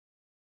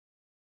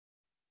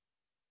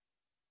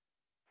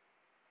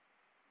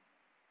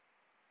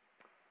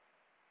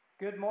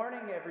Good morning,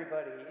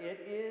 everybody.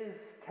 It is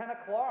 10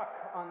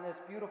 o'clock on this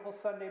beautiful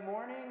Sunday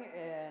morning,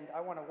 and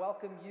I want to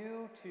welcome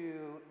you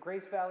to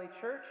Grace Valley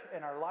Church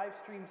and our live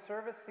stream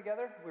service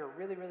together. We're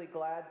really, really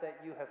glad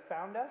that you have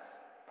found us.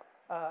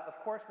 Of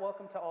course,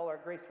 welcome to all our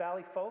Grace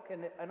Valley folk,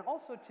 and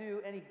also to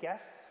any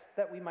guests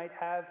that we might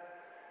have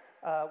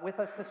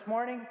with us this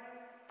morning,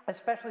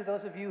 especially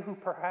those of you who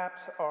perhaps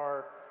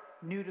are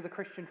new to the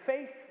Christian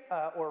faith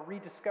or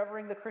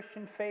rediscovering the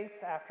Christian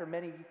faith after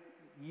many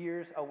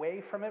years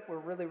away from it. We're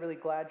really, really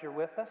glad you're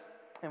with us,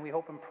 and we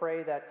hope and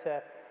pray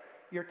that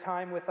your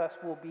time with us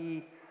will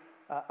be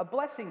a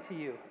blessing to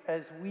you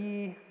as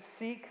we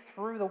seek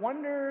through the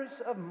wonders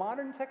of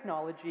modern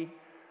technology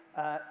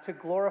to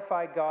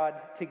glorify God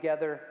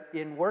together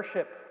in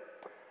worship.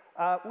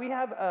 We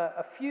have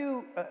a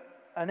few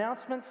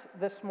announcements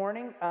this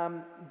morning,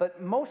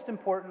 but most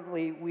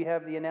importantly, we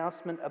have the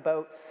announcement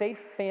about Safe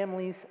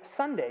Families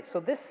Sunday. So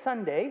this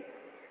Sunday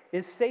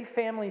is Safe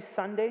Families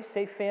Sunday.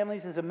 Safe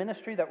Families is a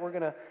ministry that we're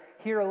going to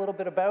hear a little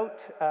bit about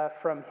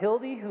from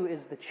Hildy, who is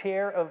the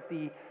chair of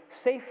the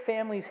Safe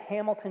Families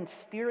Hamilton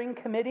Steering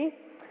Committee.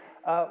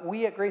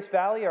 We at Grace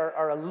Valley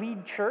are a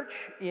lead church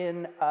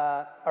in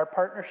our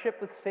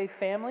partnership with Safe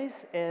Families,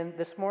 and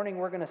this morning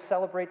we're going to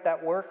celebrate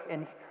that work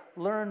and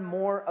learn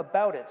more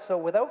about it. So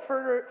without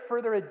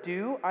further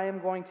ado, I am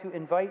going to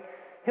invite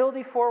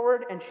Hildy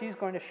forward, and she's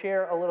going to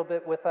share a little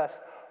bit with us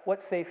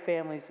what Safe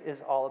Families is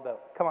all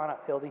about. Come on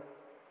up, Hildy.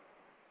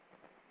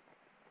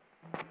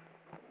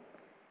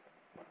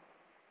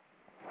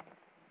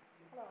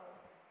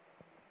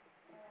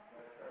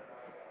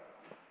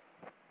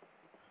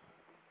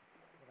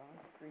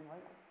 Green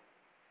light.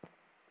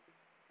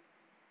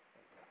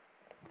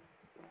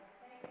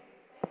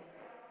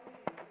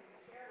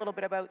 A little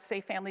bit about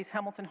Safe Families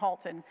Hamilton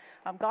Halton.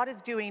 God is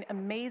doing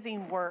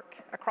amazing work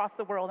across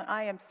the world, and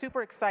I am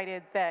super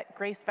excited that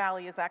Grace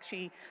Valley is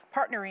actually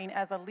partnering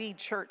as a lead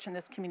church in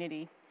this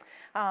community.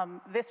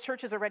 This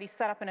church is already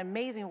set up in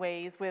amazing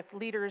ways with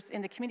leaders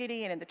in the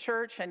community and in the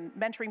church, and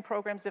mentoring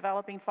programs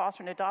developing,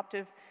 foster and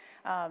adoptive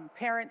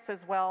parents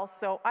as well.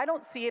 So I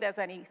don't see it as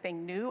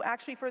anything new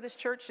actually for this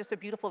church, just a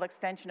beautiful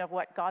extension of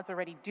what God's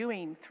already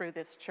doing through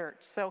this church.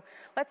 So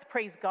let's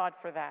praise God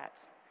for that.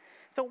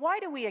 So why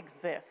do we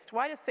exist?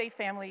 Why do Safe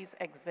Families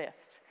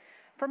exist?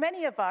 For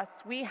many of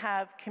us, we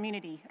have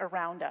community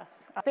around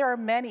us. There are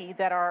many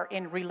that are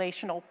in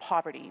relational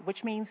poverty,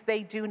 which means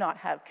they do not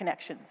have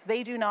connections.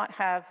 They do not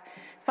have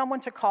someone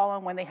to call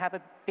on when they have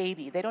a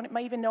baby. They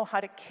might even know how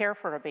to care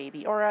for a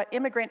baby. Or an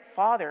immigrant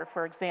father,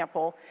 for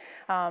example,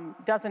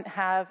 doesn't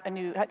have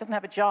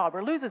a job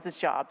or loses his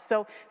job.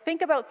 So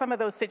think about some of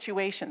those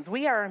situations.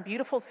 We are in a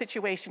beautiful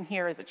situation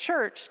here as a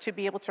church to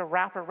be able to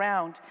wrap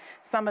around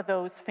some of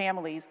those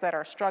families that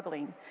are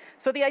struggling.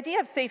 So the idea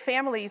of Safe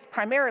Families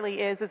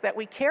primarily is that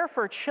we care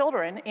for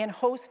children in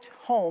host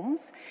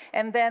homes,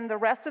 and then the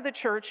rest of the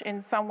church,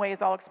 in some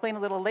ways I'll explain a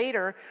little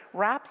later,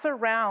 wraps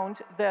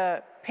around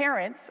the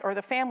parents or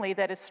the family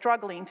that is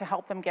struggling to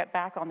help them get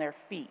back on their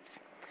feet.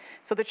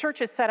 So the church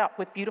is set up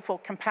with beautiful,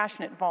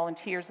 compassionate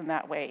volunteers in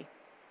that way.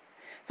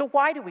 So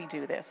why do we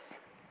do this?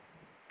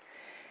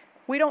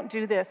 We don't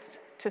do this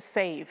to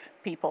save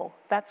people.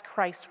 That's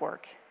Christ's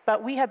work.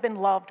 But we have been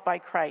loved by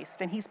Christ,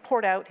 and he's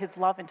poured out his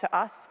love into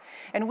us,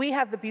 and we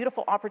have the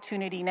beautiful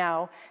opportunity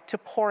now to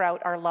pour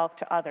out our love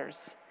to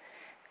others.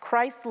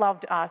 Christ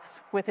loved us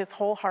with his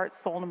whole heart,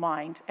 soul, and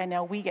mind, and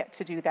now we get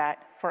to do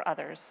that for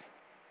others.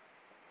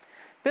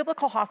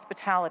 Biblical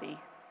hospitality.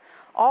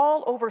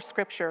 All over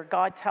Scripture,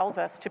 God tells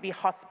us to be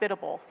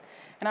hospitable.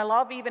 And I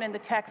love even in the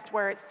text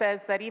where it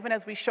says that even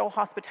as we show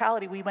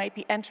hospitality, we might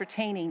be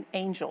entertaining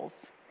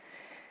angels.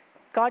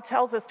 God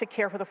tells us to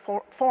care for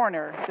the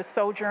foreigner, the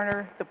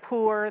sojourner, the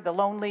poor, the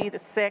lonely, the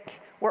sick.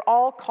 We're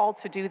all called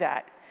to do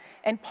that.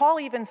 And Paul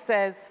even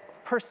says,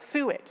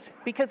 pursue it,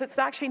 because it's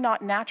actually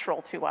not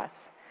natural to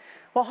us.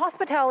 Well,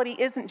 hospitality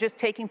isn't just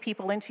taking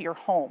people into your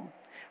home,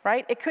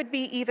 right? It could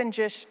be even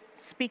just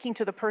speaking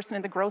to the person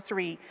in the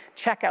grocery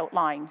checkout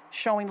line,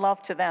 showing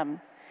love to them.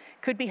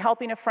 It could be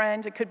helping a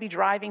friend. It could be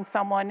driving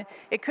someone.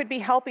 It could be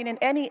helping in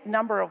any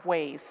number of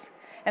ways.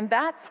 And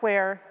that's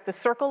where the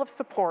circle of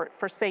support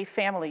for Safe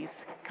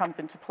Families comes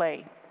into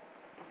play.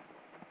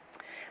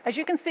 As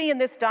you can see in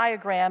this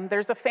diagram,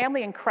 there's a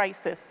family in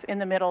crisis in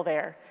the middle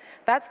there.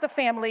 That's the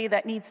family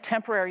that needs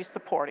temporary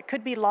support. It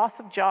could be loss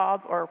of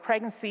job or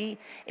pregnancy,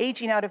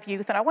 aging out of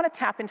youth. And I want to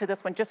tap into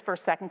this one just for a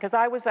second, because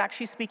I was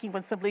actually speaking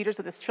with some leaders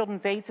of this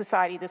Children's Aid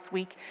Society this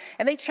week,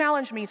 and they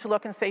challenged me to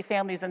look and Safe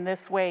Families in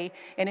this way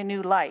in a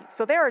new light.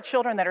 So there are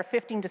children that are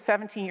 15 to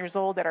 17 years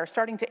old that are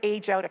starting to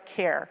age out of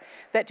care,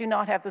 that do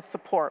not have the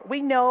support.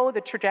 We know the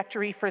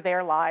trajectory for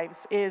their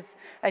lives is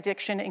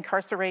addiction,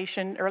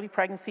 incarceration, early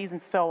pregnancies,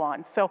 and so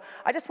on. So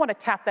I just want to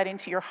tap that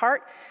into your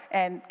heart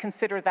and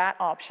consider that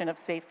option of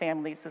Safe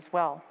Families as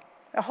well.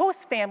 A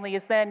host family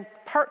is then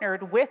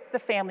partnered with the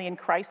family in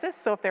crisis.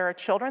 So if there are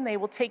children, they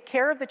will take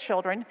care of the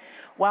children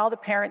while the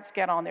parents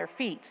get on their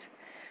feet.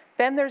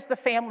 Then there's the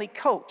family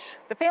coach.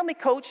 The family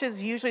coach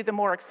is usually the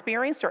more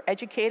experienced or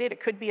educated. It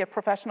could be a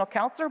professional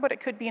counselor, but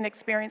it could be an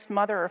experienced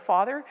mother or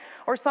father,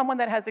 or someone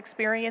that has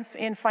experience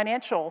in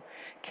financial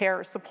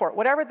care or support.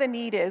 Whatever the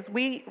need is,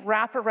 we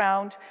wrap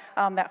around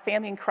that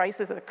family in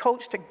crisis as a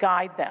coach to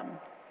guide them.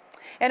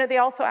 And they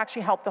also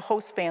actually help the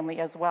host family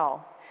as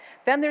well.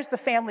 Then there's the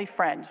family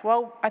friend.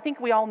 Well, I think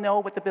we all know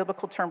what the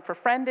biblical term for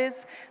friend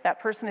is. That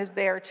person is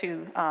there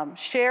to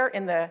share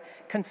in the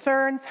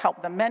concerns,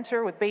 help them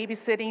mentor with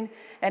babysitting,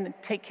 and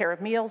take care of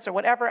meals or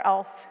whatever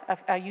else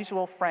a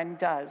usual friend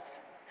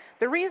does.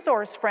 The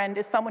resource friend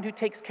is someone who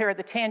takes care of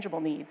the tangible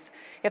needs.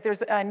 If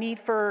there's a need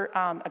for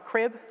a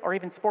crib or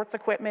even sports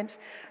equipment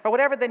or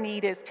whatever the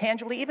need is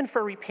tangibly, even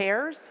for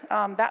repairs,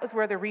 that is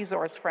where the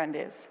resource friend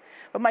is.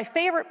 But my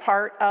favorite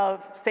part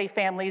of Safe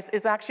Families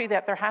is actually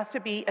that there has to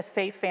be a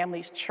Safe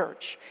Families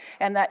church.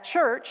 And that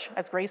church,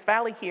 as Grace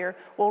Valley here,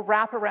 will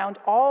wrap around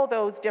all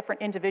those different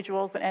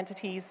individuals and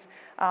entities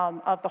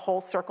of the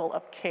whole circle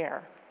of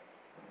care.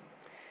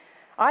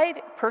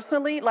 I'd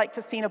personally like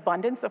to see an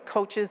abundance of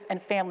coaches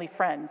and family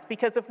friends,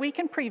 because if we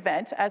can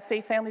prevent, as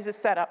Safe Families is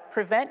set up,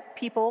 prevent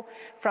people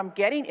from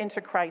getting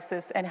into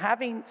crisis and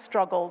having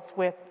struggles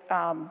with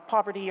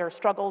poverty or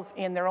struggles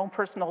in their own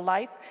personal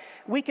life,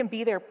 we can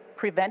be there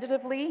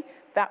preventatively.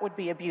 That would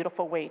be a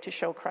beautiful way to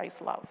show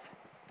Christ's love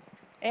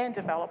and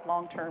develop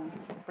long-term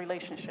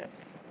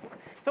relationships.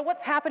 So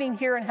what's happening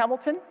here in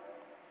Hamilton?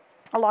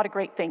 A lot of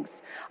great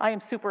things. I am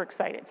super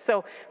excited.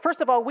 So first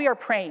of all, we are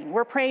praying.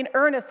 We're praying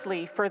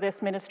earnestly for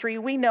this ministry.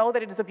 We know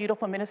that it is a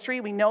beautiful ministry.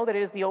 We know that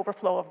it is the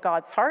overflow of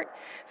God's heart.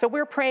 So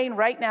we're praying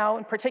right now,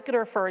 in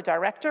particular for a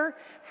director,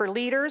 for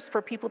leaders,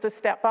 for people to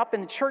step up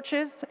in the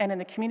churches and in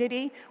the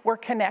community. We're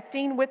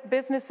connecting with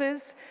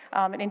businesses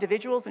and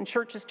individuals and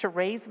churches to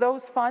raise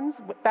those funds.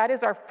 That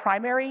is our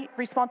primary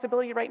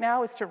responsibility right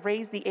now, is to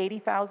raise the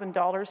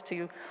 $80,000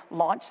 to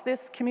launch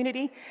this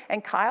community.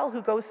 And Kyle,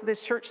 who goes to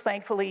this church,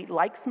 thankfully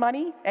likes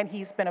money. And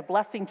he's been a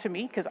blessing to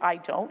me because I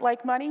don't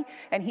like money,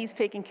 and he's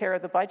taking care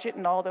of the budget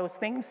and all those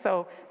things.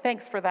 So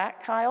thanks for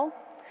that, Kyle.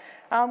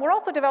 We're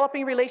also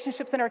developing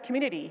relationships in our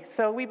community.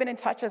 So we've been in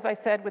touch, as I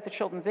said, with the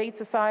Children's Aid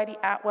Society,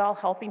 Atwell,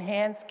 Helping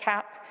Hands,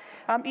 CAP,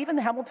 even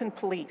the Hamilton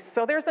Police.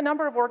 So there's a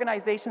number of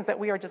organizations that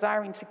we are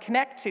desiring to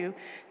connect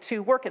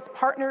to work as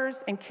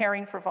partners in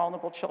caring for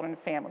vulnerable children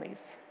and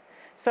families.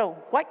 So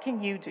what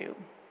can you do?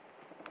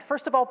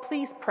 First of all,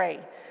 please pray.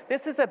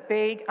 This is a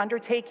big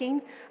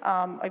undertaking.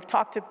 I've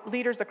talked to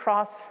leaders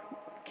across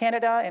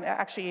Canada and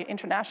actually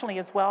internationally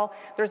as well.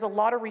 There's a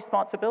lot of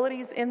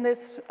responsibilities in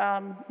this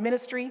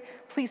ministry.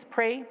 Please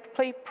pray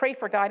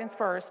for guidance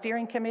for our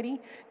steering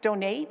committee.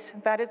 Donate.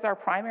 That is our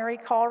primary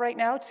call right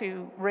now,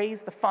 to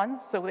raise the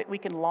funds so that we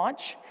can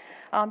launch.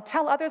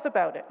 Tell others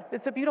about it.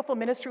 It's a beautiful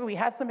ministry. We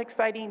have some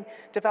exciting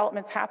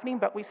developments happening,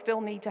 but we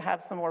still need to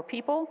have some more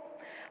people.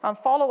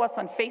 Follow us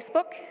on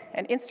Facebook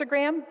and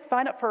Instagram.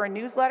 Sign up for our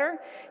newsletter.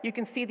 You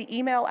can see the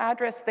email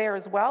address there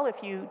as well.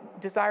 If you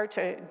desire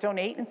to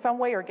donate in some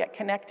way or get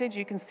connected,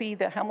 you can see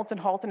the Hamilton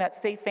Halton at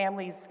Safe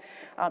Families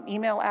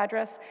email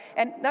address.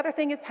 And another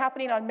thing is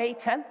happening on May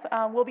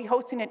 10th. We'll be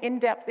hosting an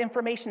in-depth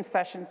information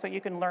session so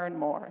you can learn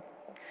more.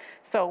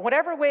 So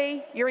whatever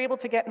way you're able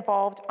to get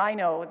involved, I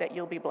know that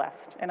you'll be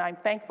blessed. And I'm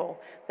thankful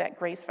that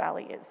Grace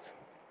Valley is.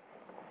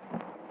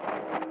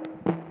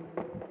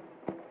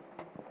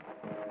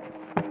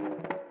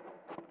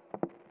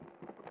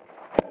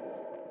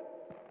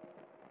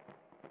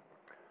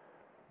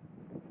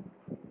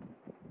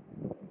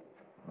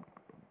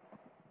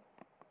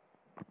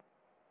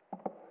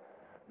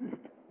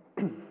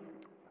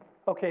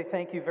 Okay,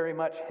 thank you very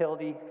much,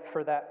 Hildy,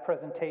 for that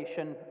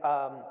presentation.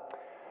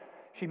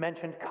 She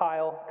mentioned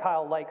Kyle.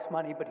 Kyle likes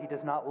money, but he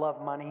does not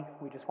love money.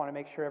 We just want to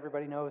make sure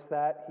everybody knows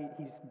that.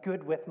 He's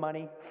good with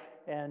money,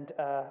 and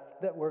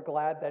that we're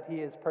glad that he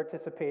is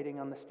participating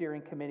on the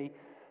steering committee.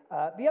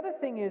 The other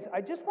thing is,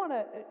 I just want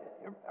to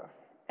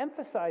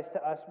emphasize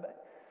to us,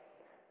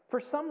 for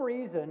some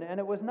reason,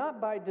 and it was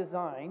not by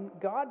design,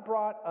 God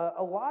brought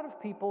a lot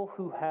of people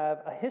who have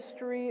a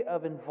history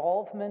of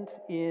involvement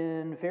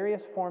in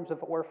various forms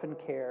of orphan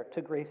care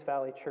to Grace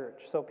Valley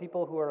Church. So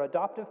people who are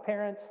adoptive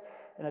parents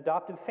and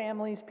adoptive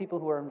families, people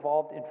who are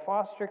involved in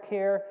foster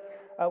care.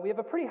 We have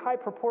a pretty high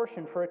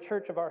proportion for a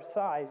church of our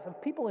size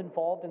of people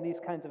involved in these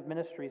kinds of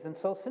ministries. And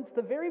so since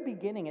the very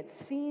beginning, it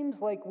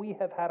seems like we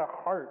have had a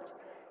heart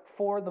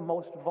for the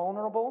most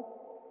vulnerable.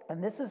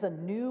 And this is a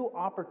new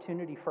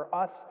opportunity for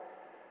us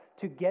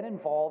to get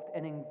involved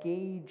and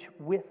engage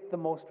with the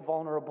most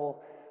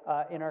vulnerable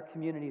in our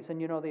communities.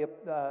 And you know,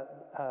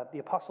 the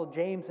Apostle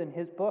James in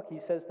his book, he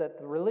says that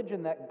the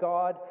religion that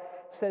God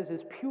says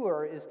is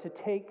pure is to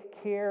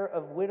take care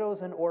of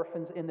widows and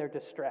orphans in their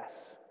distress.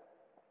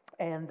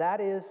 And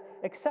that is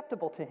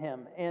acceptable to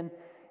him. And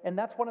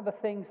that's one of the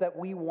things that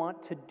we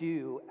want to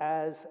do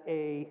as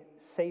a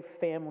Safe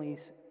Families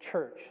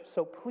church.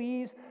 So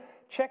please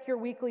check your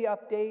weekly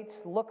updates,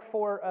 look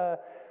for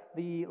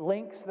the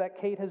links that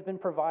Kate has been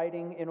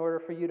providing in order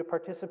for you to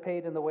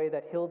participate in the way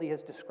that Hildy has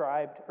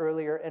described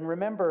earlier. And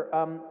remember,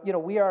 you know,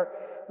 we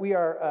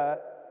are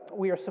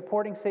we are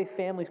supporting Safe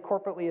Families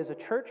corporately as a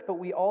church, but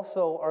we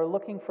also are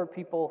looking for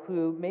people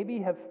who maybe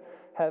have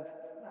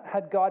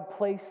had God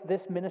place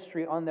this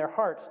ministry on their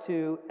hearts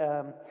to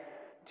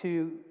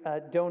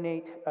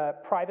donate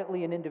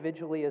privately and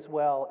individually as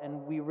well.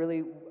 And we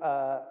really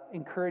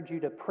encourage you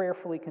to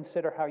prayerfully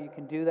consider how you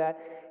can do that.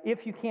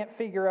 If you can't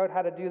figure out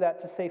how to do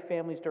that to Safe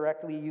Families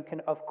directly, you can,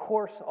 of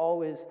course,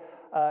 always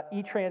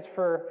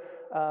e-transfer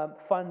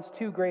funds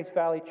to Grace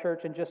Valley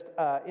Church and just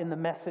in the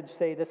message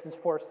say this is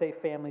for Safe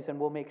Families, and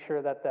we'll make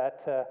sure that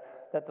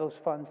those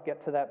funds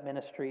get to that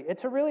ministry.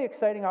 It's a really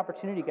exciting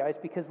opportunity, guys,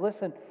 because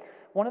listen,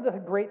 one of the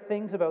great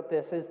things about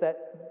this is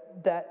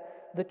that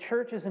the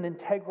church is an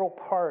integral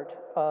part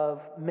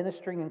of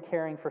ministering and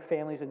caring for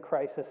families in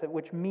crisis,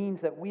 which means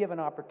that we have an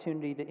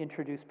opportunity to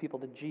introduce people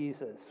to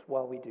Jesus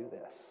while we do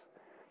this.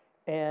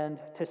 And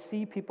to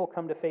see people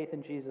come to faith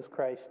in Jesus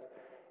Christ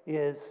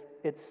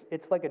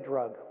it's like a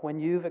drug. When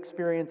you've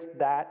experienced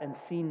that and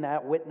seen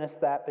that,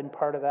 witnessed that, been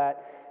part of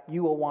that,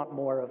 you will want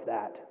more of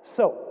that.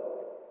 So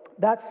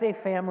that's Safe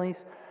Families.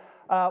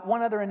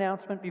 One other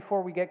announcement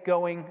before we get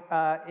going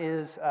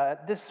is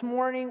this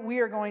morning we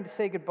are going to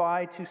say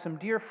goodbye to some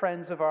dear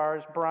friends of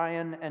ours.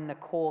 Brian and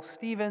Nicole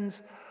Stevens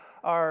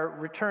are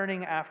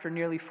returning after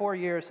nearly 4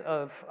 years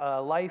of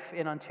life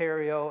in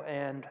Ontario,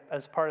 and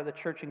as part of the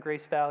church in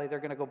Grace Valley, they're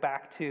going to go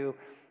back to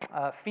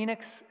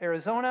Phoenix,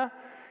 Arizona.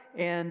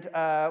 And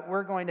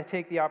we're going to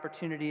take the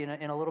opportunity in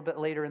a little bit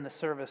later in the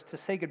service to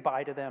say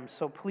goodbye to them.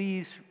 So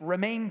please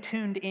remain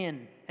tuned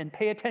in and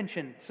pay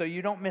attention so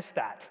you don't miss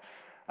that.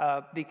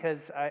 Because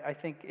I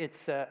think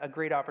it's a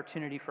great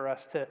opportunity for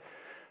us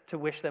to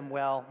wish them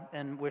well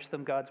and wish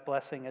them God's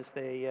blessing as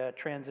they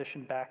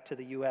transition back to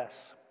the U.S.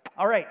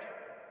 All right,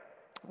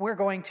 we're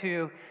going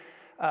to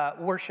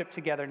worship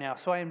together now.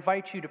 So I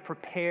invite you to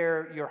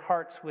prepare your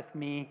hearts with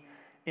me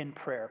in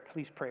prayer.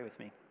 Please pray with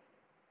me.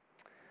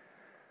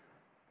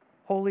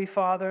 Holy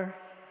Father,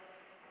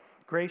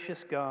 gracious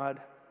God,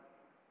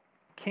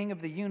 King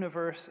of the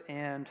universe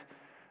and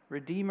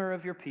Redeemer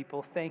of your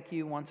people, thank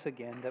you once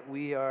again that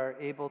we are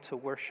able to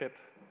worship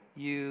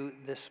you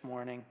this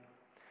morning.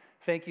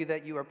 Thank you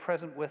that you are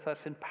present with us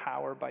in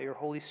power by your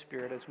Holy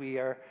Spirit as we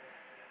are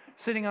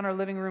sitting on our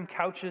living room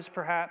couches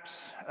perhaps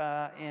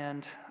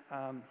and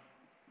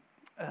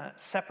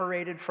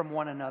separated from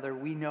one another.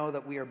 We know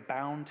that we are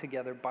bound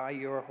together by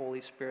your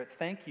Holy Spirit.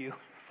 Thank you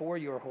for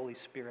your Holy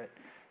Spirit.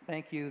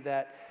 Thank you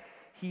that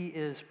he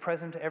is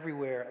present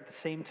everywhere at the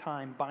same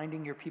time,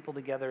 binding your people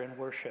together in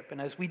worship. And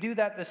as we do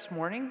that this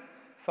morning,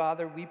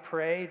 Father, we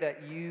pray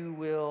that you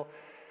will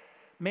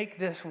make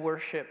this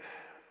worship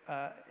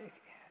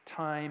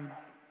time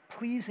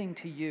pleasing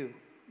to you,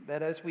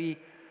 that as we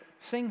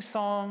sing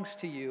songs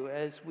to you,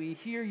 as we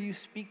hear you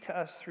speak to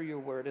us through your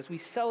word, as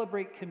we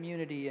celebrate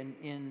community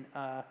in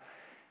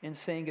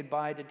saying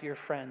goodbye to dear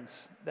friends,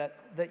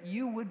 that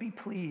you would be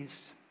pleased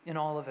in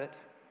all of it.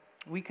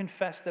 We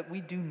confess that we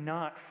do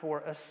not for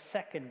a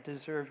second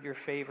deserve your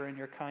favor and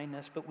your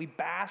kindness, but we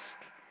bask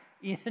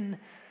in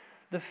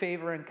the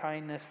favor and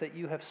kindness that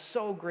you have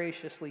so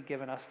graciously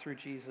given us through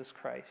Jesus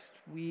Christ.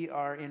 We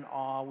are in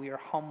awe, we are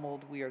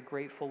humbled, we are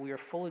grateful, we are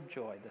full of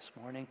joy this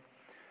morning.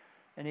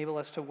 Enable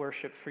us to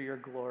worship for your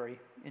glory.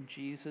 In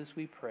Jesus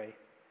we pray.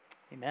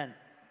 Amen.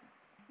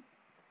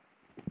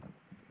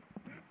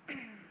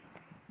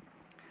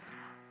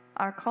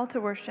 Our call to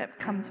worship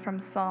comes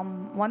from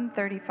Psalm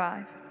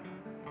 135.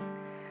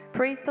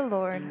 Praise the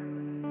Lord.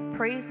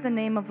 Praise the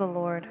name of the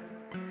Lord.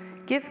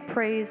 Give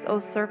praise, O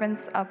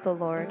servants of the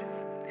Lord,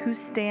 who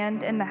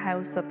stand in the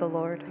house of the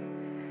Lord.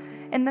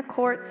 In the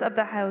courts of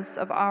the house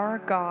of our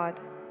God,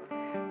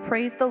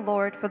 praise the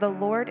Lord, for the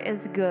Lord is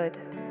good.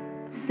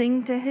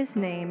 Sing to his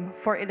name,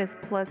 for it is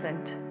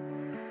pleasant.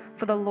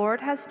 For the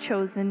Lord has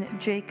chosen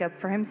Jacob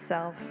for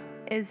himself,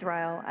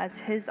 Israel as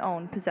his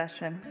own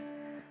possession.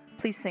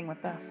 Please sing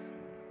with us.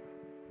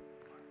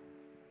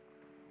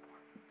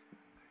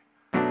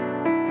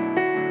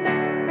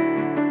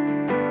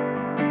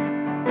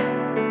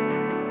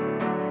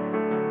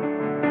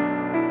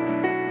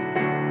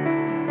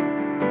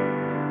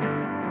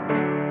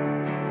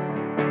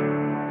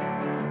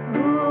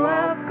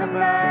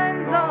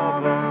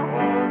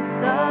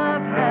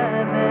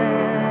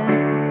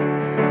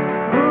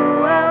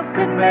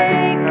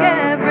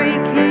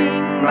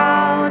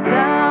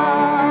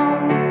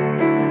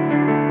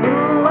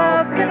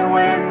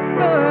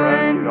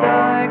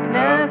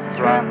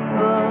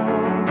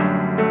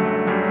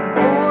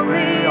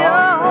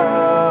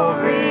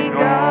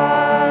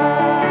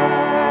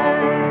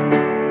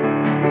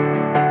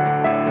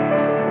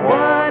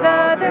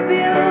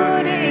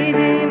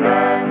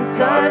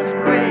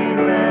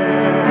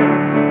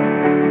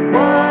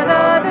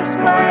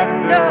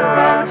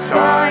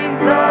 Shines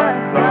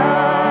the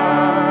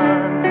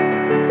sun.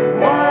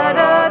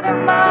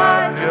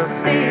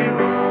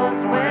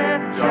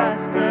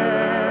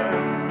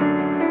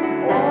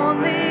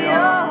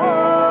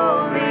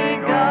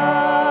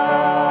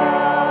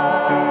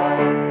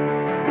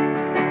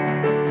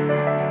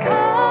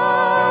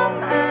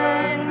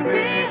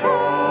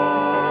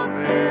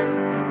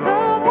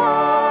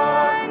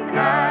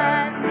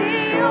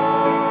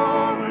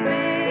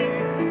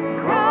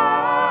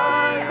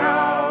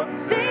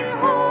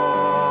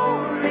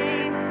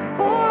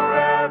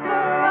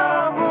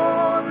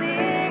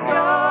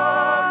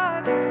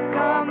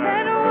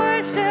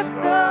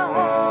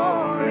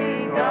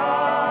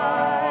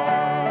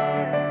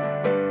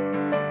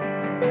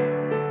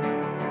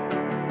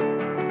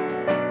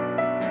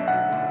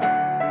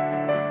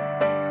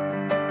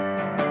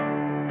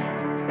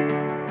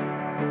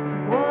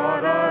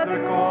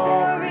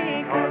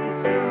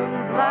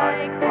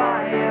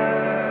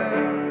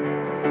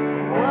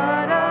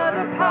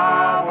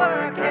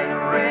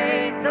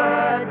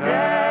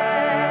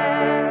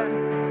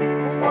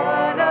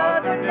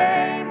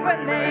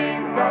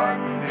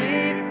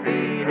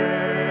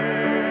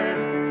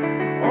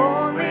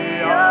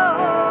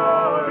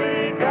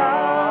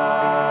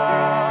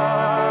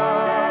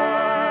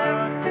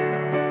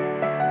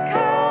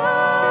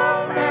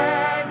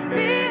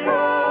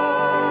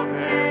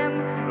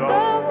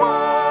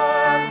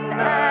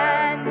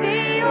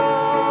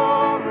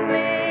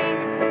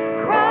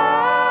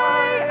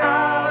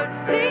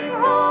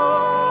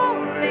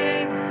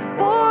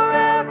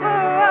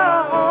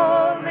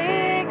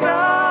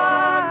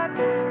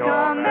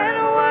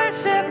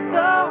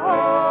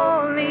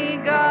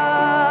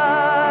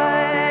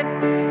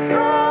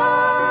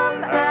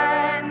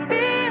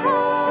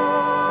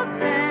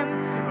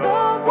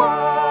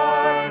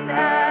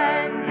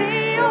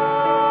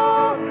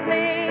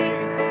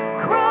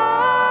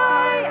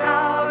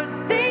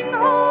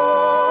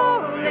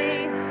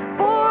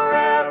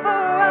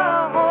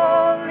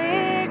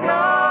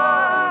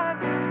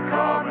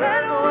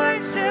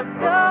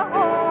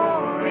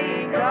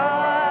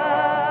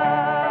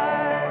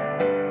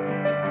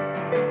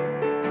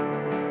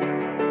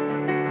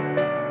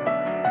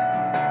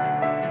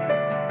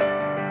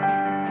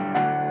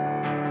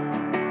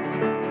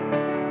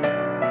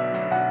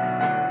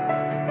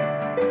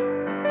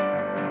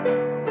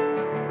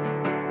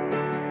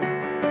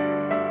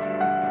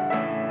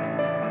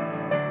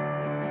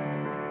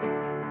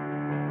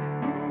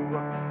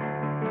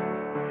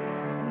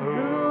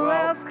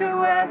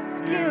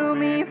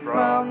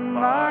 from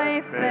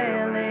my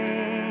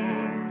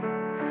failing.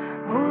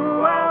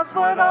 Who else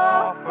would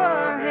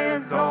offer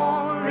his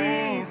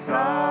only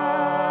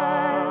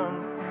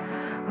Son?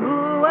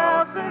 Who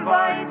else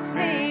invites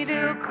me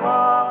to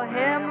call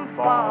him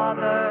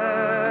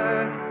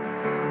Father?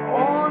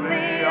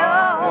 Only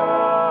a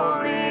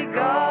holy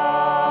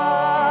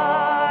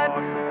God,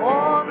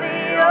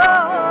 only a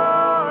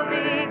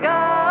holy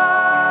God.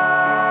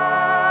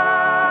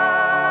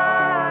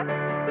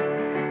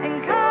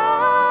 And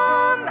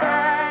come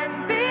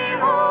and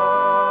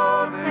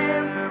behold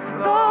him,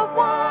 the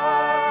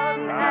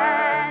one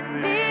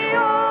and the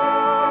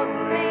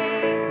only.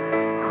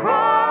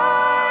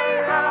 Cry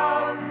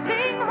out,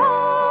 sing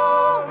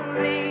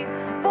holy,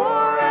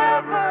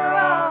 forever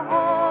a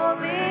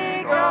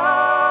holy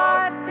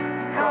God.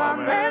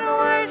 Come and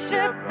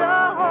worship the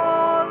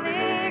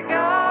holy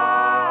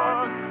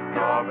God.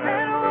 Come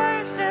and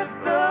worship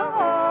the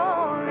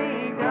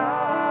holy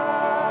God.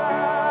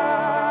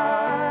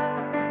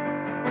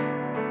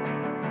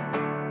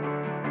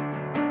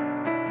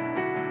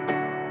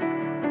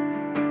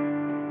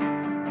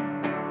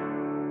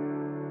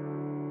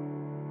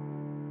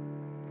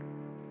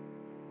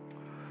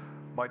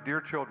 My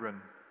dear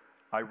children,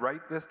 I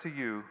write this to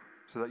you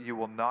so that you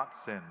will not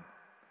sin.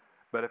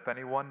 But if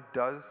anyone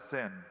does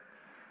sin,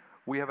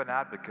 we have an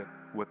advocate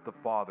with the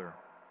Father,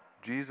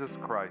 Jesus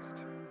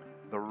Christ,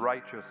 the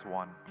righteous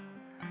one.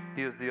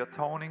 He is the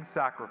atoning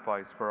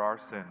sacrifice for our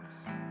sins,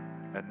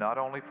 and not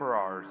only for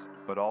ours,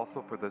 but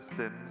also for the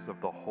sins of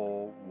the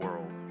whole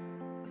world.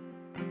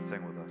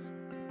 Sing with us.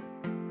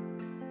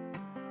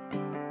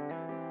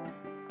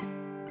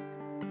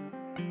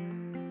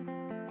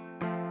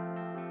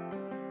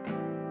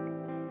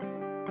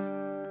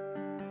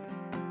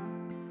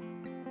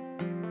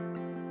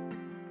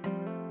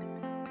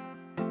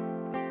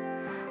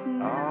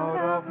 Out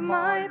of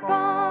my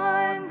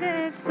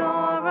bondage,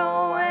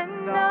 sorrow,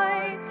 and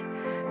night,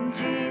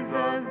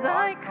 Jesus,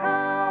 I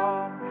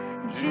come,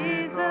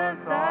 Jesus,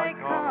 I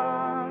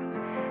come.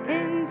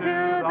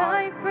 Into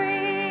thy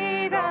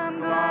freedom,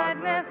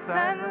 gladness,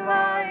 and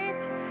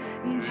light,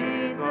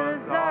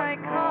 Jesus, I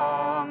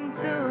come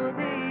to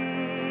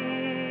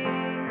thee.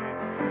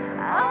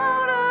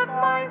 Out of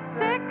my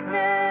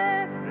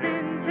sickness,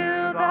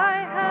 into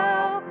thy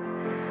help,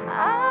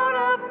 out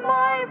of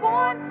my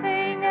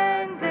wanting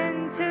and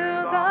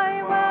into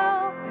thy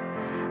wealth,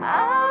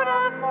 out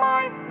of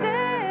my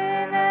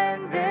sin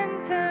and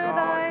into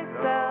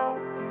thyself,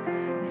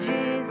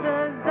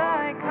 Jesus,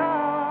 I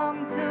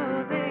come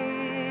to thee.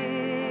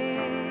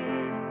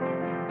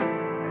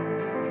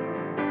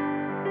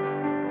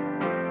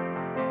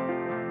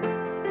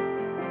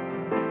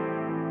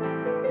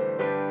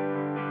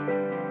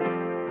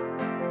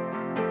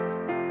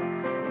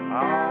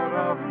 Out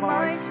of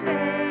my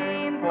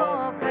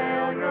shameful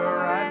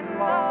failure and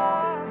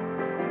loss,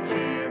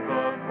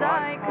 Jesus,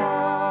 I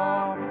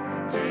come,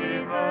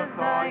 Jesus,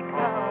 I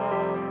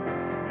come.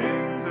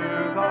 Into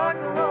the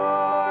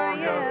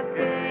glorious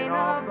gain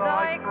of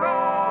thy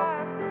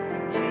cross,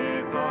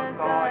 Jesus,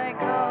 I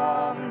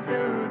come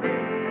to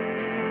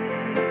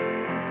thee.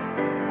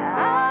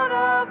 Out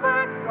of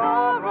earth's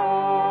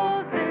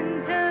sorrows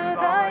into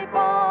thy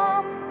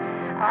balm,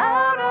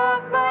 out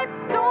of life's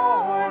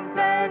storms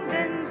and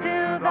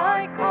into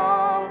thy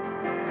calm,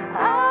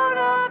 out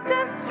of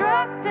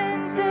distress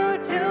into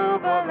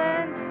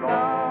jubilant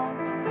song,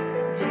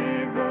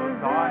 Jesus,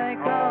 I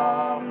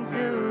come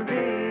to thee.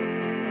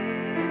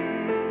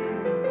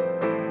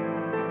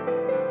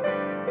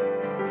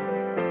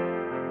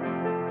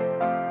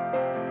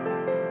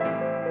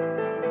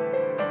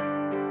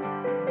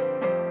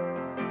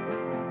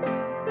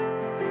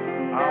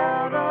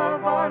 Out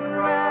of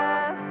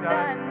unrest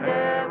and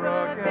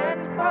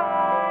arrogant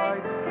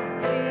pride,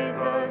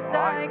 Jesus,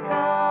 I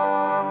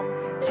come,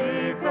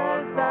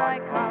 Jesus, I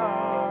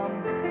come.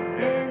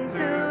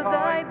 Into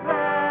thy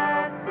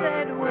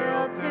blessed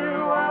will to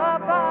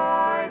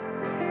abide,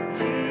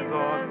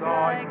 Jesus,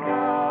 I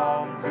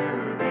come to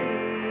thee.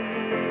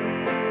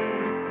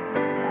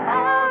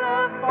 Out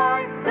of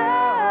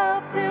myself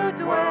to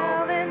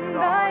dwell in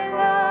thy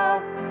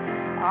love,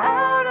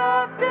 out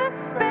of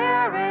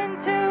despair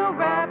into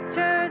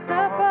raptures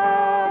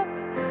above,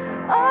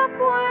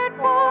 upward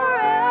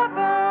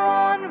forever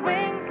on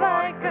wings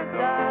like a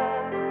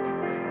dove,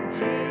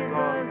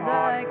 Jesus,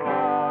 I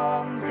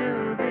come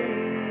to thee.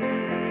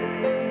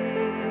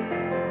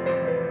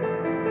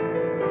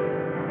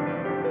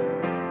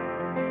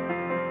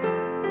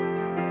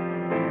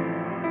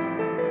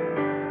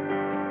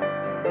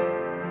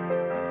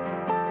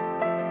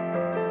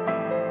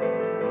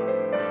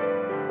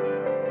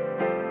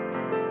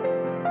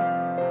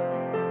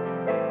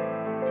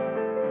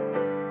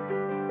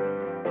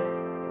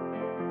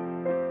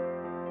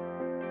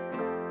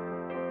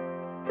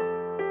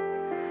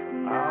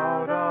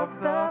 Out of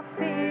the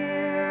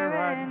fear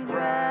and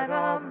dread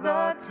of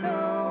the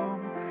tomb,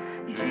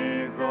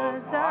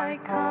 Jesus, I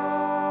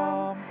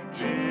come,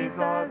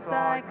 Jesus,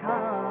 I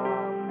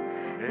come.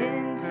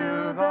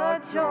 Into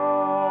the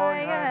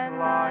joy and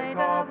light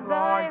of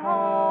thy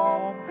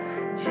home,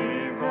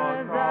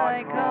 Jesus,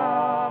 I come.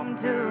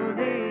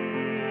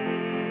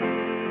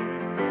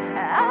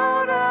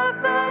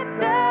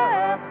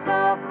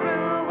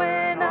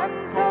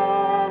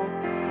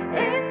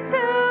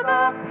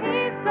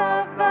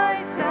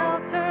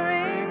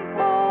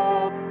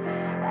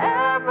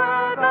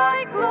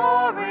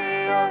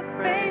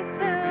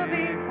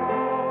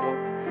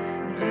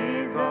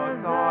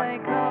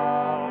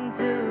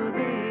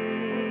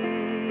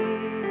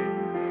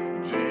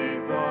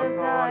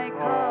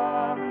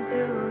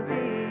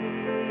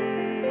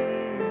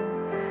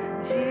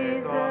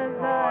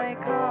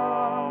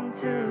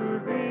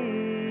 to thee.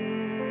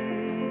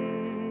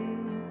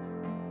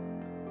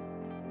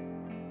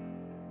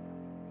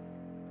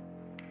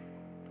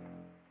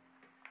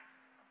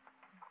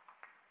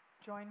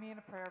 Join me in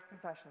a prayer of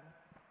confession.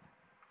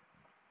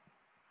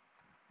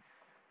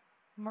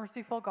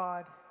 Merciful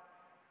God,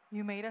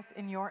 you made us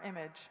in your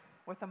image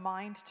with a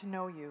mind to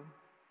know you,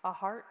 a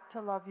heart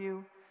to love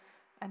you,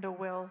 and a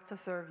will to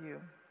serve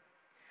you.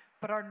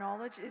 But our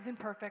knowledge is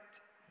imperfect,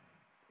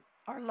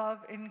 our love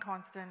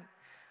inconstant,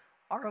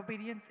 our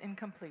obedience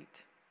incomplete.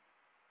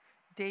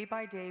 Day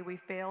by day we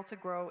fail to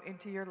grow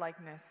into your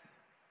likeness.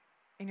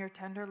 In your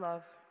tender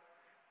love,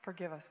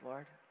 forgive us,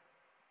 Lord.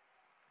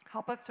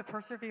 Help us to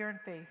persevere in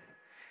faith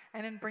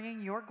and in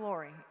bringing your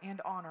glory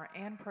and honor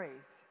and praise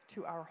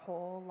to our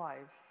whole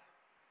lives.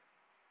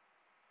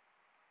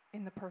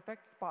 In the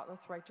perfect,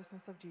 spotless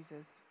righteousness of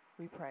Jesus,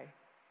 we pray.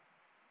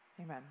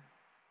 Amen.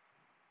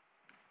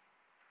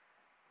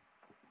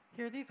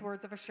 Hear these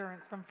words of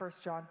assurance from 1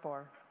 John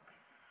 4.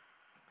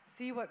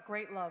 See what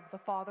great love the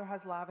Father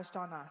has lavished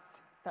on us,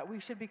 that we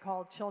should be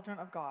called children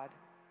of God.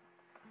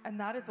 And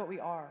that is what we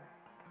are.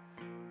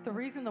 The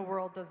reason the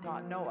world does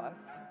not know us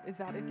is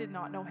that it did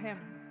not know him.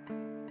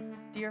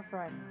 Dear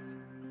friends,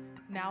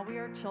 now we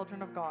are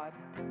children of God,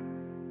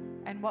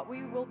 and what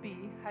we will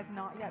be has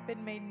not yet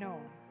been made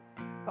known.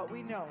 But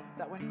we know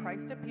that when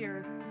Christ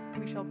appears,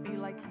 we shall be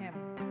like him,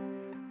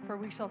 for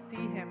we shall see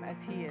him as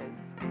he is.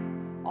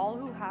 All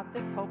who have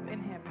this hope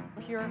in him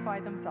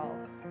purify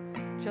themselves,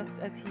 just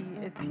as he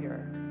is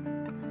pure.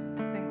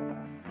 Sing with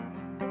us.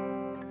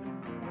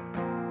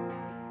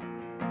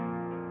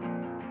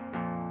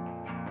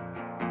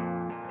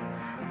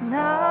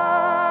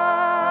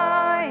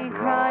 I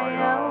cry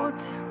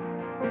out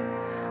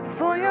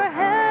for your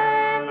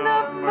hand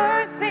of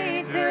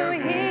mercy to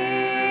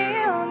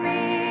heal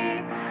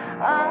me.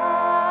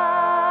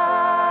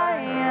 I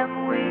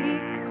am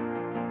weak,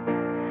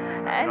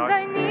 and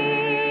I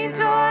need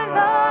your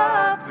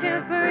love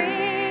to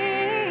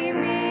free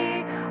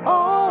me.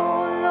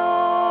 Oh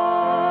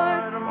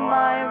Lord,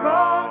 my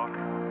rock,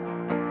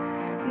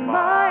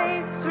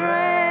 my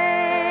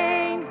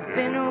strength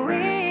in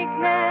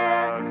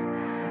weakness,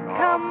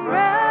 come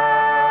rescue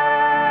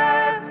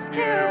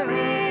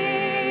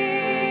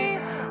me,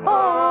 oh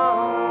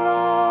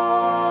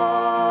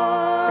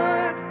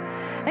Lord.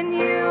 And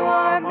you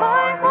are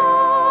my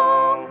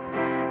home,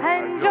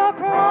 and your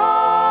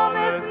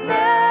promise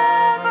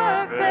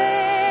never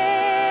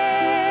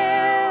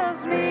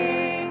fails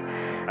me.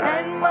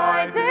 And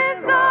my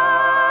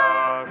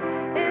desire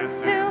is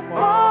to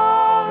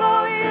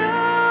follow you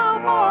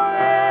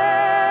forever.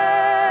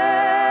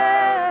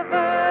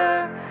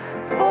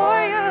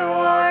 For you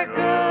are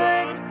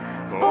good,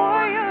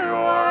 for you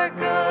are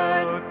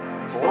good,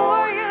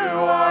 for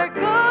you are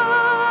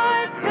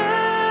good to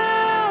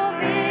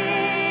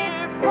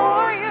me.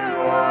 For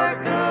you are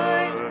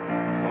good,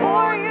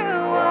 for you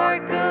are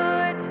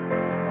good,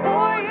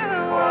 for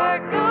you are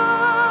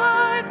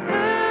good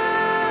to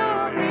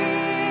me.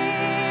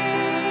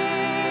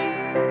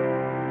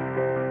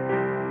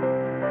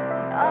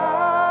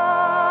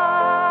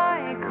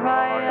 I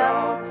cry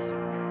out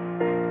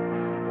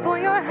for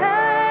your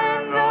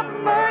hand of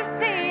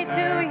mercy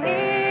to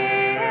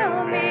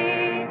heal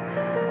me.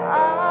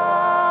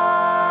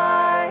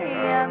 I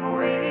am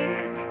weak,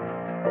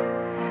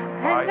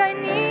 and I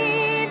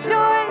need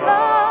your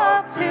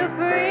love to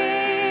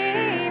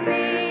free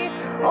me.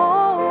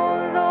 Oh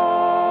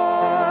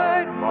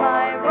Lord,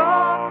 my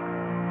rock,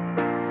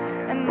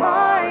 and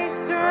my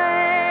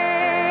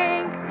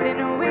strength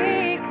in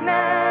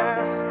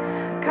weakness,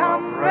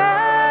 come rescue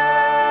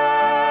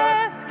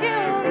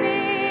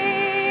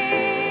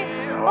me,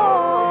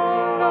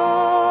 oh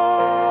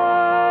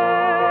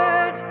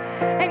Lord.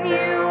 And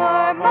you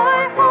are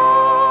my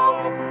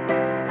home,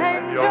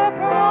 and your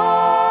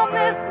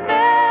promise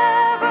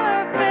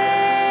never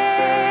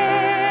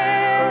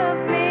fails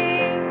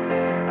me.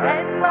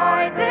 And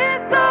my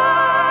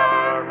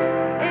desire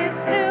is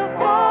to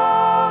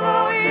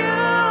follow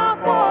you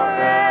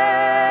forever.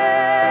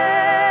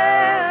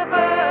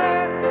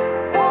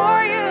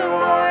 For you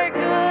are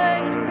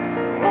good,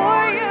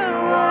 for you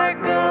are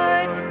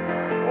good,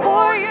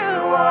 for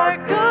you are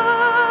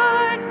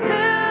good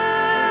to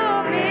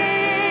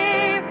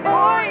me.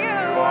 For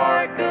you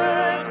are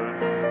good,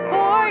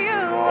 for you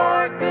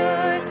are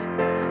good,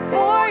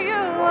 for you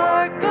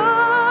are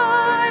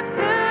good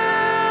to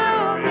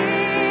me.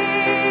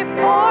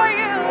 For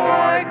you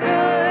are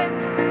good,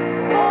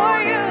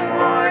 for you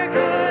are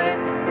good,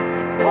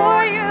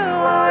 for you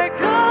are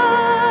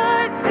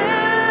good to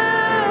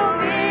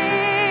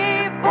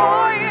me.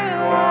 For you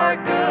are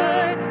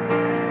good,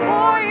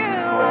 for you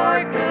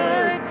are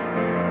good,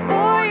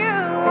 for you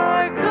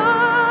are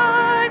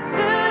good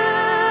to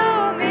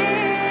me.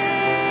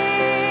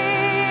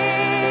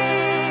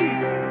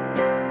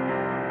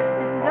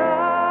 And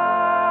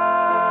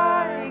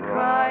I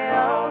cry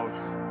out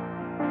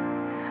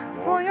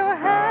for your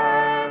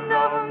hand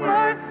of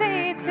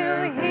mercy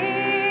to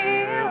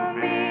heal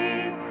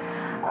me.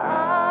 I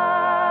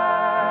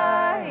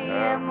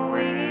am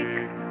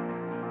weak,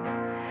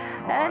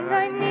 and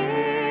I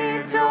need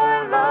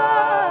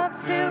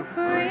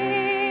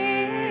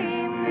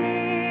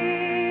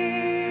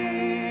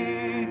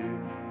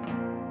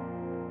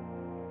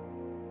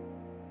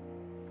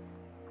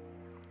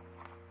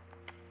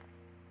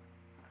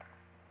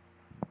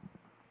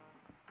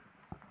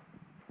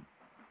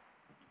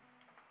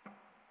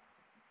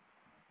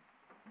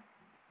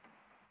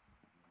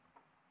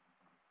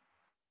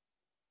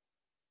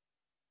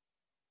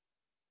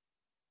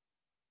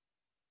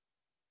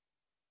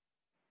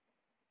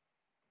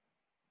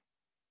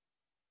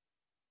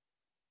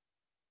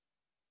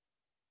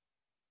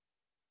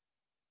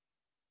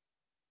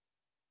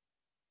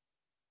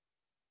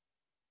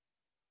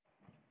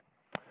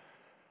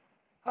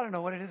I don't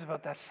know what it is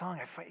about that song.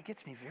 It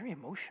gets me very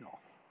emotional.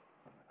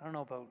 I don't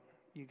know about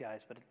you guys,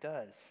 but it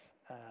does.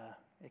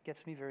 It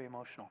gets me very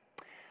emotional.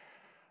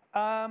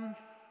 Brian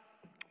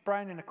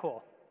and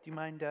Nicole, do you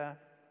mind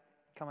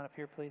coming up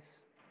here, please?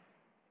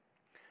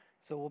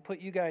 So we'll put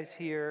you guys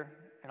here,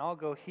 and I'll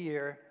go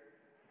here.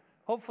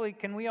 Hopefully,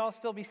 can we all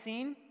still be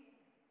seen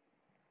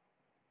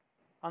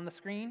on the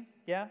screen?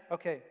 Yeah?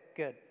 Okay,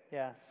 good.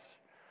 Yes.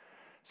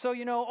 So,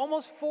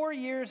 almost 4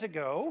 years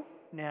ago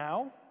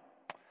now,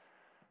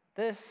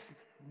 this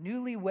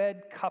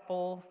newlywed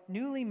couple,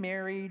 newly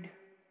married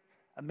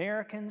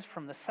Americans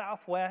from the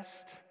Southwest,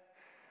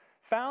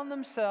 found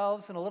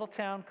themselves in a little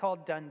town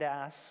called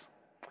Dundas.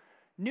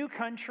 New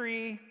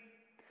country,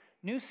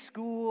 new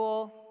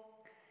school,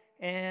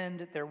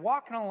 and they're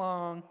walking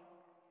along,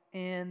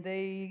 and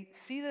they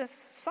see this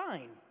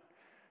sign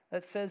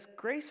that says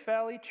Grace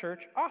Valley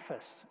Church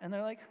Office. And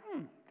they're like,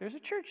 there's a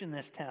church in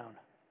this town.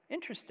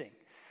 Interesting.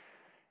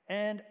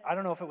 And I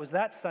don't know if it was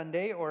that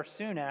Sunday or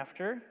soon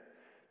after,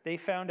 they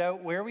found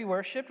out where we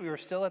worshiped. We were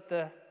still at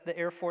the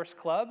Air Force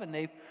Club, and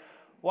they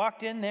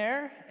walked in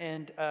there,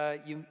 and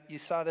you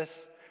saw this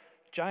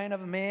giant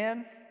of a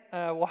man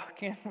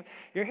walk in.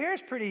 Your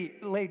hair's pretty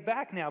laid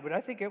back now, but I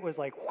think it was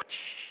like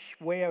whoosh,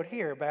 way out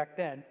here back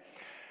then.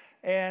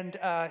 And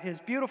his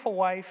beautiful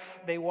wife,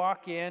 they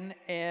walk in,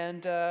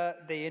 and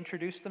they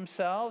introduce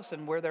themselves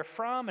and where they're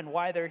from and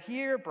why they're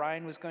here.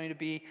 Brian was going to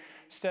be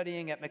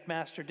studying at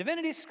McMaster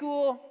Divinity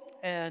School,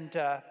 and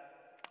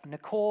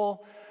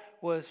Nicole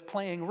was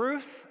playing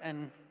Ruth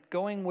and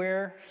going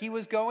where he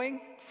was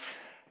going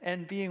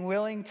and being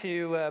willing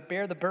to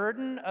bear the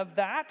burden of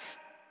that.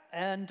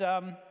 And,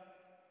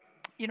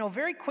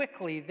 very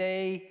quickly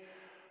they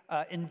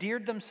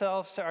endeared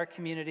themselves to our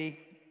community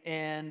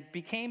and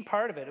became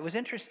part of it. It was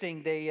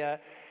interesting. They're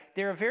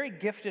a very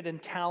gifted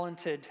and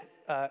talented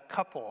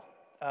couple.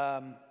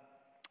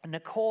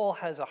 Nicole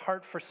has a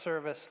heart for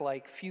service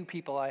like few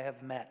people I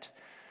have met,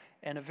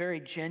 and a very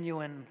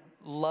genuine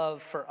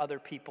love for other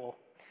people.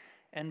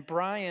 And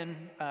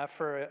Brian,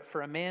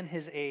 for a man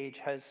his age,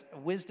 has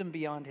wisdom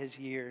beyond his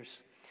years.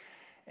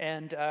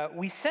 And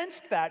we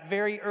sensed that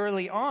very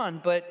early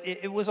on, but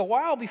it was a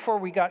while before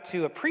we got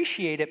to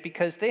appreciate it,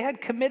 because they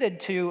had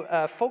committed to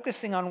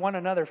focusing on one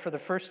another for the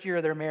first year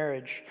of their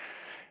marriage.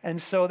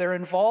 And so their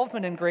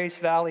involvement in Grace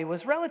Valley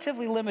was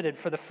relatively limited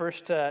for the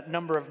first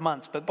number of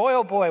months. But boy,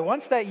 oh boy,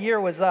 once that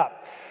year was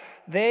up,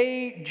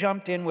 they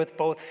jumped in with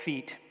both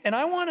feet. And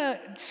I want to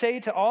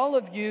say to all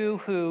of you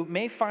who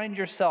may find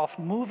yourself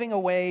moving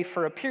away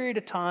for a period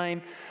of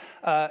time,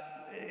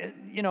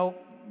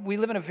 we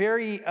live in a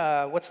very,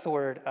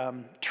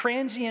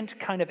 transient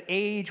kind of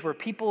age where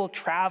people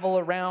travel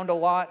around a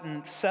lot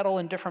and settle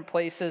in different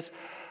places.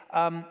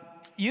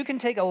 You can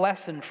take a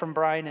lesson from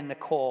Brian and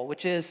Nicole,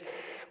 which is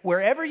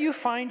wherever you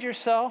find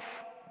yourself,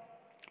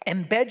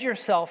 embed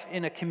yourself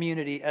in a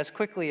community as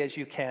quickly as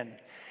you can.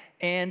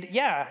 And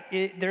yeah,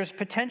 there's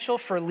potential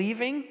for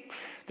leaving.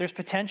 There's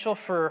potential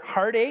for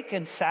heartache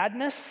and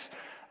sadness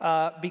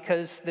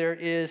because there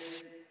is,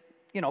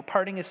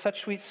 parting is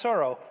such sweet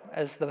sorrow,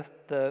 as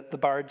the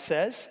bard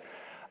says.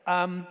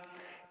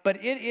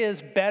 But it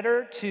is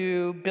better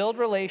to build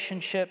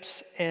relationships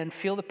and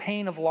feel the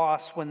pain of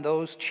loss when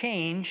those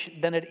change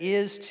than it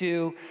is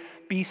to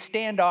be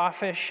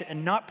standoffish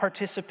and not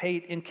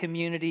participate in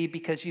community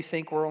because you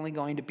think we're only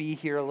going to be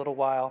here a little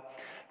while.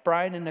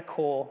 Brian and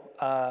Nicole,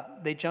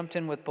 they jumped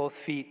in with both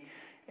feet,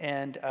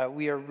 and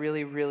we are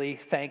really, really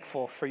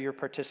thankful for your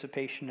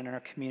participation in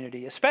our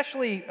community.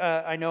 Especially,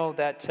 I know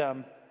that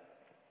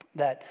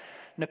that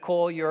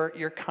Nicole,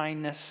 your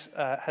kindness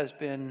has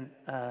been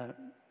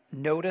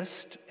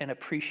noticed and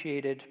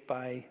appreciated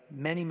by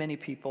many, many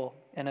people.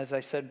 And as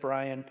I said,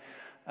 Brian,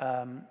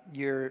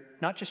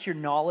 not just your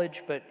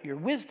knowledge, but your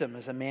wisdom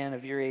as a man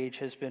of your age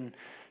has been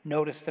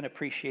noticed and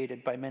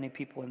appreciated by many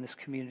people in this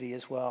community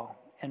as well.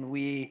 And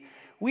we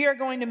are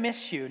going to miss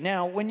you.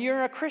 Now, when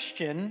you're a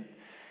Christian,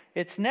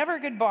 it's never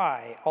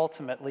goodbye,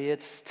 ultimately.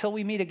 It's till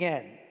we meet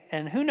again.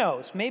 And who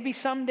knows, maybe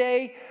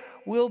someday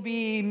we'll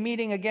be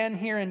meeting again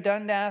here in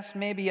Dundas.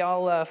 Maybe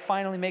I'll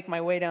finally make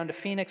my way down to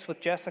Phoenix with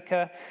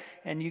Jessica,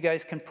 and you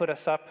guys can put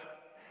us up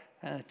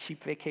on a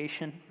cheap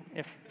vacation,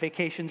 if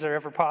vacations are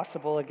ever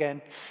possible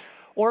again.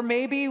 Or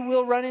maybe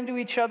we'll run into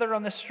each other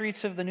on the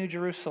streets of the New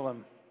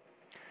Jerusalem.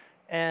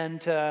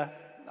 And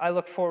I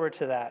look forward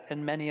to that,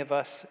 and many of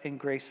us in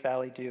Grace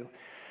Valley do.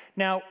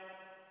 Now,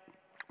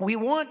 we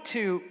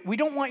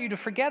don't want you to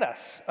forget us,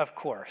 of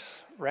course,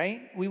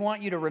 right? We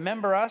want you to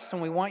remember us,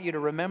 and we want you to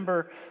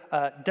remember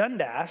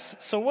Dundas.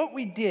 So what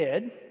we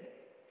did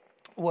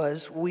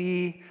was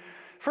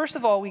first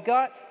of all, we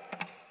got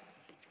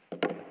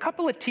a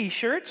couple of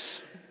T-shirts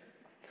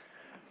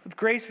with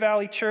Grace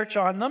Valley Church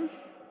on them.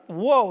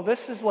 Whoa,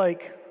 this is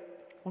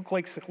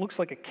looks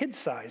like a kid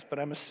size, but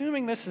I'm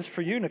assuming this is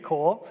for you,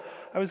 Nicole.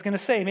 I was going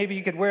to say maybe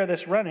you could wear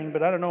this running,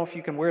 but I don't know if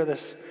you can wear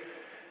this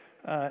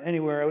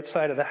anywhere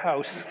outside of the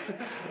house.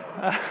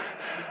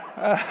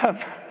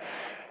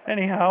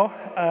 Anyhow,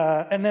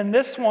 and then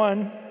this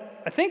one,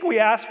 I think we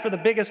asked for the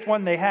biggest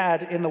one they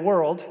had in the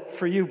world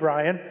for you,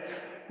 Brian,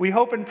 we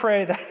hope and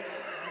pray that,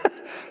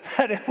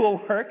 that it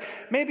will work.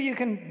 Maybe you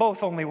can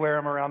both only wear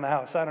them around the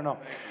house. I don't know.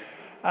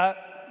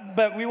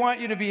 But we want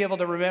you to be able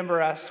to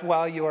remember us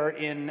while you're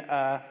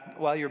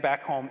while you're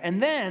back home.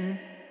 And then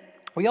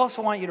we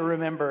also want you to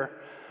remember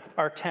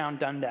our town,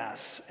 Dundas.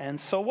 And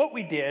so what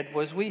we did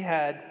was we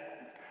had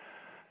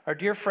our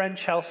dear friend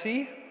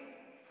Chelsea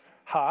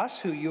Haas,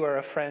 who you are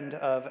a friend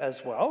of as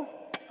well,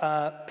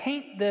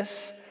 paint this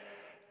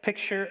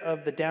picture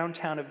of the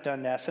downtown of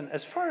Dundas. And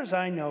as far as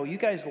I know, you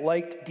guys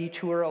liked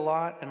Detour a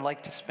lot and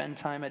liked to spend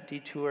time at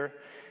Detour,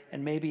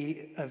 and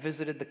maybe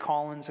visited the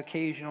Collins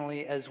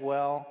occasionally as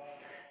well.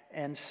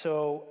 And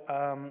so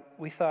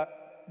we thought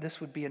this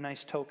would be a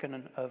nice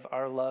token of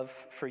our love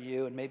for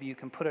you, and maybe you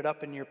can put it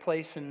up in your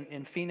place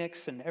in Phoenix,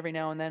 and every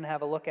now and then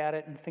have a look at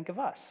it and think of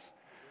us.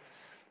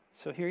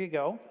 So here you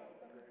go.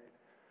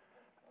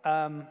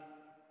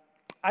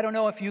 I don't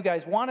know if you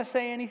guys want to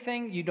say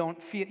anything. You don't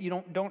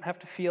have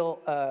to feel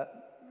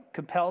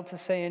compelled to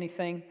say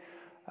anything.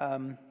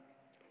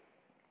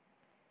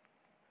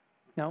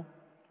 No?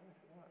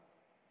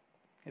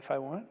 If I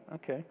want?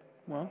 Okay.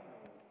 Well,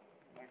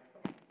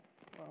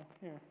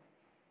 here.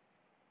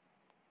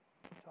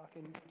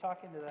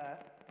 Talk into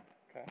that.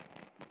 Okay.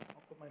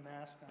 I'll put my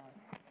mask on.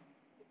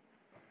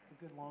 It's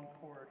a good long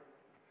cord.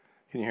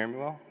 Can you hear me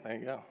well? There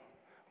you go.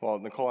 Well,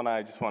 Nicole and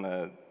I just want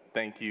to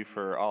thank you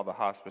for all the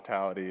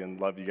hospitality and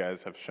love you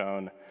guys have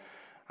shown.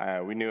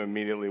 We knew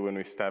immediately when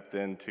we stepped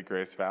into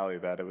Grace Valley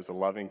that it was a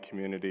loving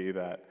community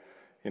that,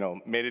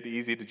 made it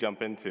easy to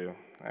jump into.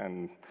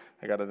 And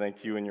I got to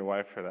thank you and your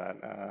wife for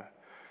that.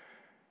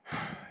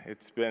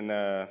 It's been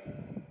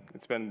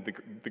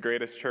the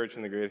greatest church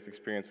and the greatest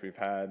experience we've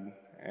had,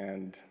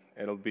 and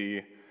it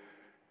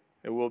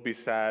will be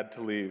sad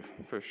to leave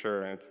for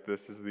sure.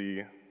 This is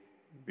the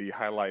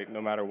highlight. No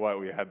matter what,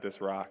 we had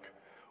this rock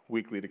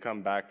weekly to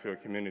come back to a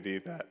community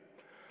that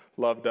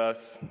loved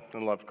us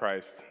and loved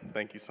Christ.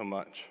 Thank you so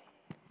much.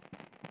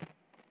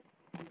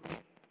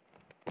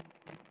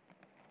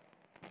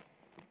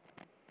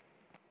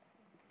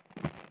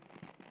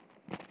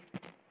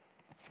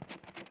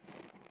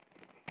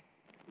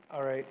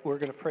 All right, we're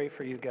going to pray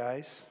for you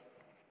guys.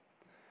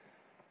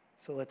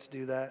 So let's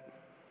do that.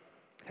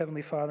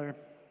 Heavenly Father,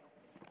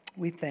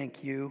 we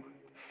thank you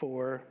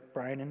for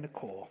Brian and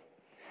Nicole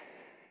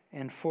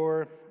and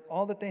for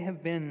all that they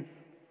have been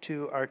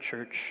to our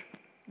church.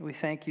 We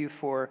thank you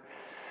for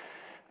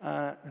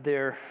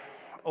their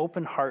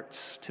open hearts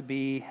to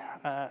be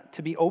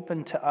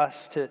open to us,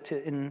 to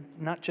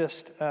not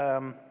just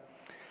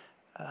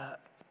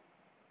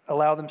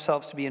allow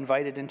themselves to be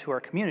invited into our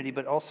community,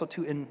 but also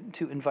to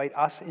invite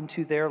us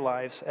into their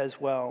lives as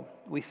well.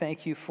 We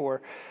thank you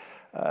for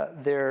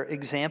their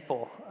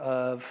example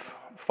of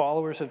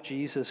followers of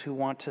Jesus who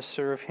want to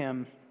serve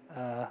him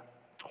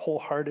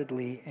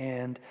wholeheartedly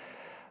and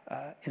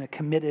in a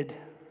committed,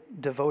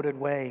 devoted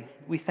way.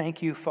 We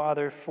thank you,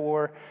 Father,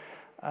 for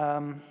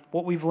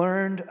what we've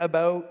learned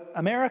about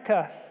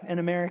America and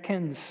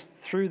Americans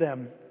through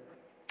them.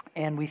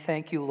 And we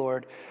thank you,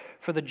 Lord,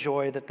 for the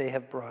joy that they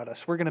have brought us.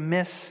 We're going to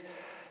miss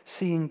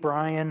seeing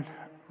Brian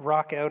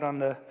rock out on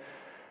the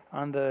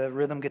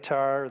rhythm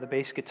guitar or the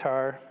bass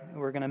guitar.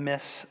 We're going to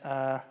miss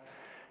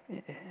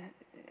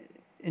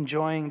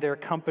enjoying their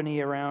company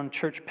around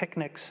church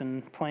picnics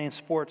and playing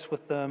sports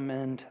with them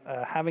and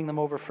having them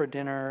over for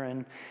dinner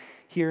and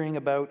hearing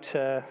about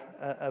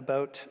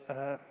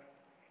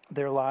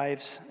their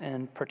lives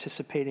and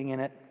participating in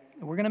it.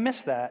 We're going to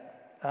miss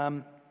that.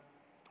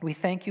 We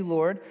thank you,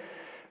 Lord,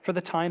 for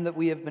the time that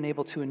we have been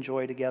able to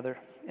enjoy together.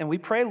 And we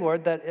pray,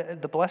 Lord,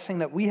 that the blessing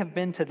that we have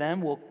been to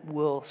them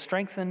will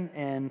strengthen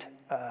and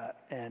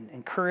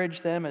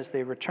encourage them as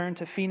they return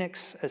to Phoenix,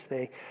 as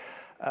they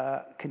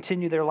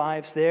continue their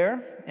lives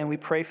there. And we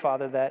pray,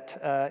 Father,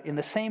 that in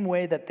the same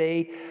way that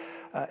they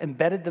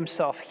embedded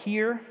themselves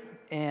here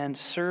and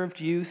served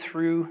you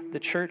through the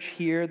church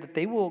here, that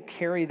they will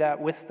carry that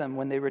with them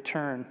when they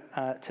return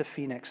to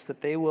Phoenix,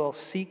 that they will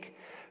seek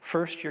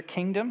first your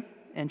kingdom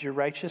and your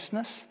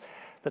righteousness,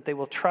 that they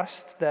will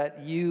trust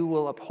that you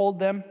will uphold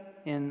them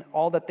in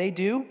all that they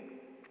do,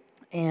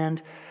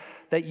 and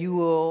that you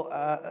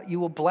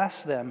will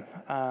bless them.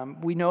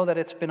 We know that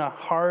it's been a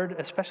hard,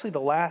 especially the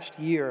last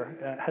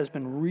year, has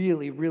been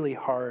really, really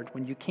hard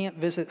when you can't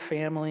visit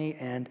family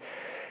and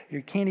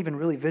you can't even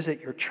really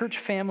visit your church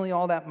family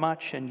all that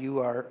much, and you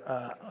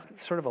are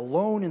sort of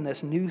alone in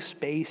this new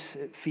space,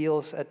 it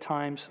feels at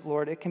times.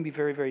 Lord, it can be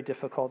very, very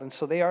difficult. And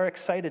so they are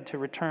excited to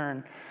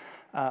return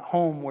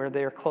home where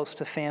they're close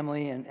to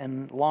family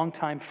and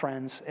longtime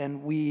friends,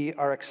 and we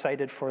are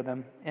excited for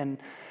them. And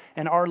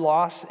our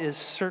loss is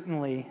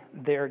certainly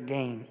their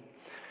gain.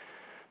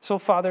 So,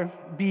 Father,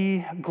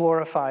 be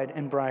glorified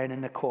in Brian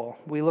and Nicole.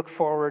 We look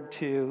forward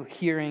to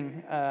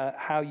hearing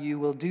how you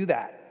will do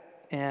that.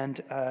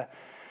 And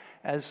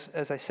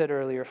as I said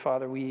earlier,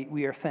 Father,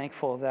 we are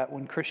thankful that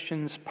when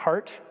Christians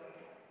part,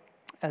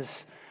 as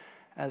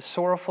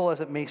sorrowful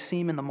as it may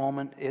seem in the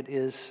moment, it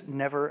is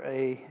never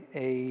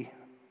a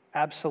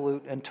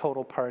absolute and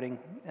total parting.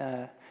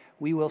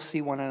 We will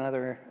see one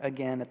another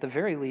again, at the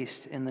very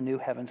least, in the new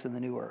heavens and the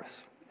new earth.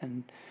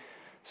 And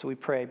so we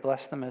pray,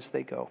 bless them as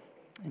they go.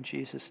 In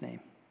Jesus' name,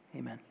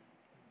 amen.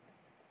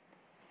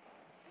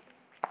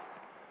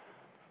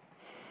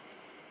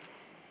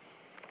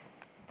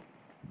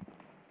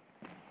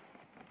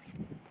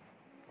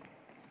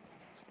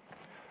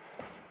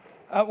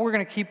 We're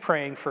going to keep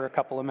praying for a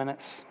couple of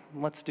minutes.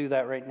 Let's do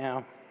that right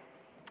now.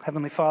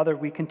 Heavenly Father,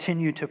 we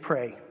continue to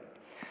pray.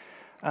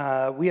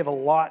 We have a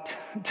lot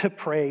to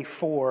pray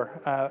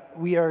for.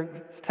 We are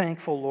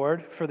thankful,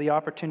 Lord, for the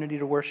opportunity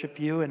to worship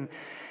you and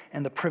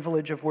the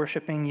privilege of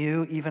worshiping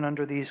you, even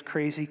under these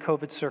crazy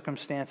COVID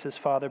circumstances,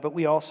 Father. But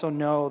we also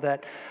know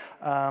that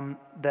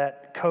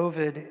that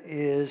COVID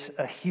is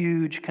a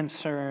huge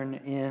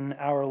concern in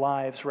our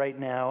lives right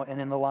now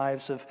and in the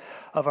lives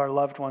of our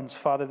loved ones.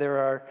 Father, there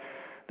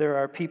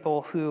are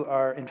people who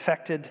are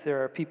infected.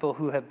 There are people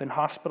who have been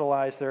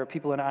hospitalized. There are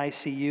people in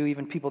ICU,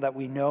 even people that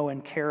we know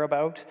and care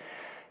about.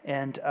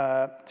 And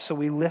so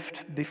we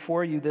lift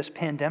before you this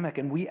pandemic,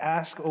 and we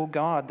ask, oh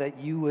God, that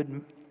you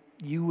would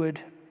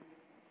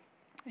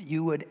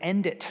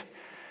end it,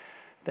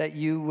 that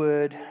you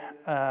would,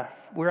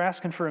 we're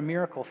asking for a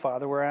miracle,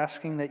 Father. We're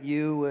asking that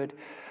you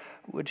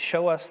would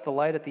show us the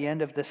light at the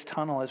end of this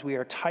tunnel as we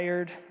are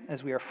tired,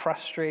 as we are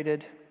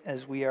frustrated,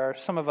 as we are,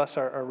 some of us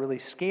are really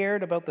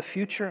scared about the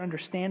future,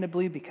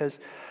 understandably, because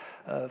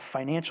of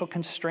financial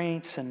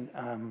constraints and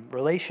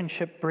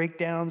relationship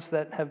breakdowns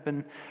that have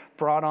been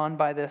brought on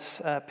by this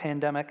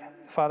pandemic.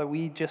 Father,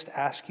 we just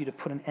ask you to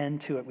put an end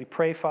to it. We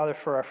pray, Father,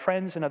 for our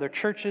friends in other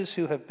churches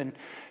who have been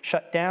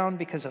shut down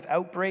because of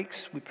outbreaks.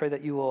 We pray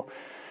that you will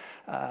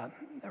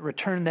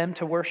return them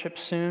to worship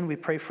soon. We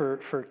pray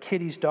for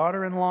Kitty's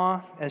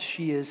daughter-in-law as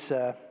she is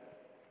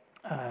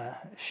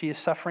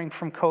suffering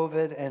from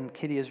COVID, and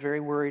Kitty is very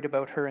worried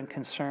about her and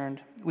concerned.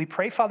 We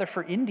pray, Father,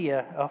 for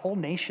India, a whole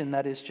nation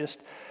that has just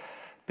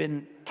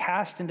been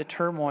cast into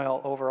turmoil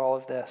over all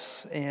of this.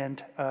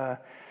 And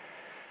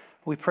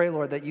we pray,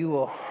 Lord, that you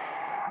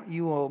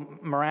will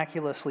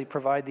miraculously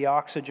provide the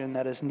oxygen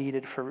that is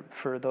needed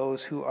for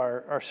those who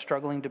are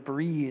struggling to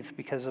breathe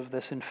because of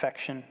this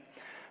infection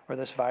or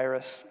this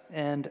virus.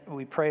 And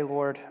we pray,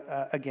 Lord,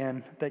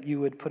 again, that you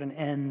would put an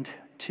end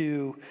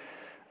to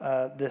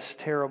this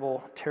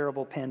terrible,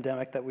 terrible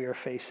pandemic that we are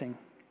facing.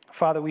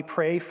 Father, we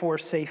pray for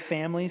Safe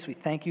Families. We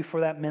thank you for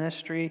that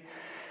ministry.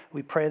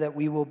 We pray that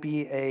we will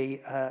be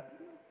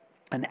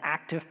an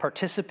active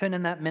participant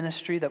in that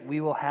ministry, that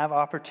we will have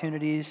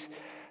opportunities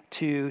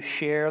to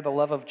share the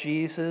love of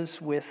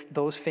Jesus with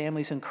those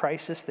families in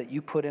crisis that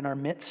you put in our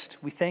midst.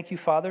 We thank you,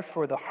 Father,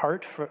 for the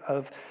heart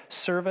of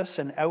service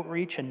and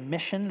outreach and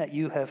mission that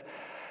you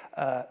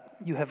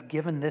have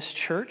given this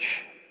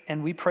church.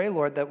 And we pray,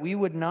 Lord, that we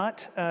would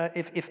not,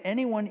 if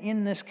anyone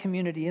in this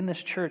community, in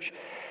this church,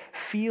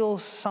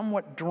 feels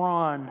somewhat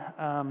drawn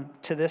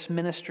to this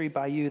ministry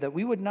by you, that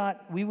we would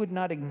not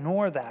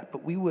ignore that,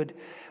 but we would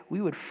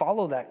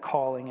follow that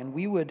calling, and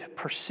we would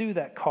pursue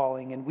that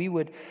calling, and we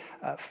would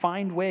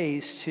find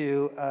ways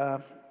to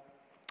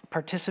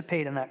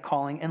participate in that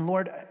calling. And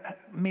Lord,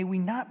 may we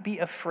not be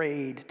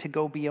afraid to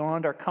go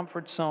beyond our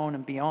comfort zone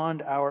and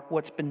beyond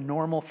what's been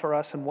normal for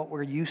us and what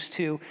we're used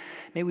to.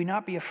 May we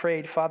not be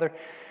afraid, Father.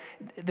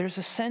 There's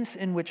a sense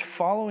in which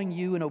following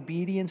you in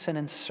obedience and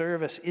in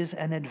service is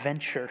an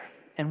adventure.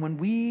 And when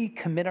we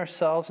commit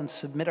ourselves and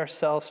submit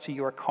ourselves to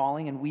your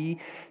calling and we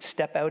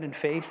step out in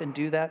faith and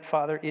do that,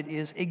 Father, it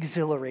is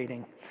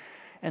exhilarating.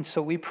 And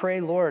so we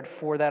pray, Lord,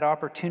 for that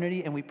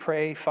opportunity, and we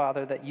pray,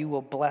 Father, that you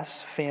will bless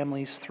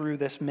families through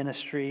this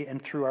ministry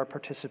and through our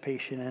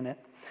participation in it.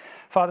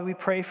 Father, we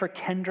pray for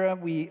Kendra.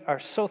 We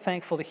are so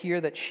thankful to hear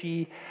that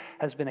she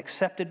has been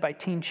accepted by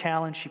Teen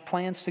Challenge. She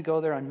plans to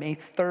go there on May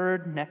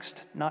 3rd,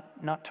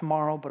 not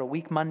tomorrow, but a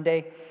week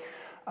Monday.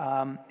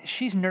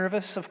 She's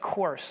nervous, of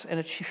course,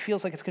 and she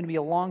feels like it's going to be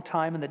a long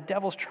time, and the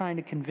devil's trying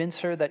to convince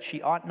her that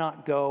she ought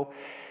not go.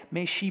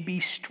 May she be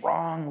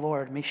strong,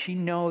 Lord. May she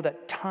know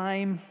that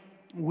time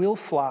will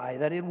fly,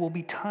 that it will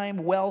be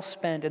time well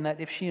spent, and that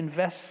if she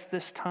invests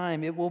this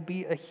time, it will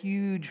be a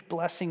huge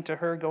blessing to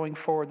her going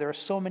forward. There are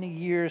so many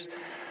years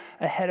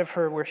ahead of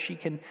her where she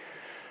can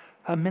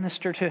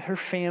minister to her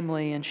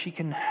family, and she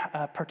can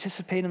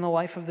participate in the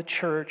life of the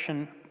church,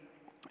 and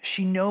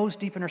she knows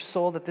deep in her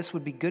soul that this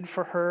would be good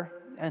for her.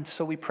 And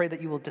so we pray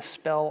that you will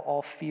dispel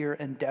all fear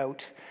and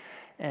doubt,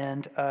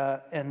 and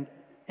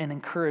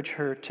encourage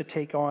her to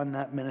take on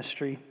that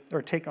ministry,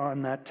 or take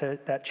on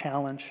that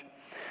challenge.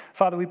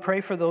 Father, we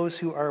pray for those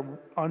who are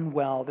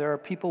unwell. There are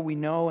people we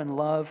know and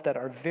love that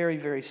are very,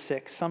 very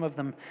sick. Some of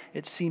them,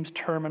 it seems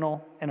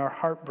terminal, and our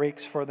heart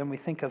breaks for them. We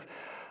think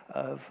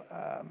of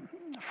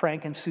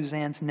Frank and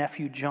Suzanne's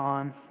nephew,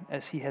 John,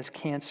 as he has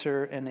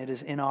cancer and it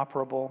is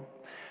inoperable.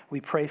 We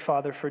pray,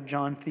 Father, for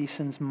John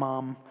Thiessen's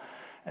mom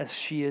as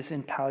she is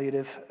in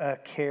palliative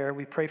care.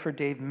 We pray for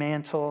Dave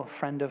Mantle, a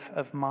friend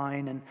of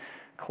mine and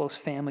close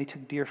family to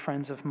dear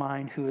friends of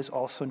mine, who is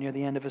also near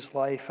the end of his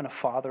life and a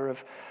father of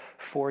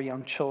 4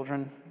 young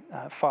children.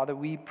 Father,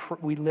 we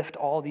lift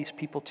all these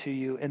people to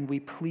you, and we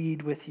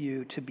plead with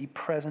you to be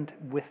present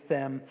with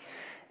them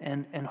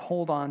and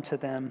hold on to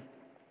them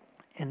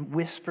and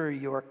whisper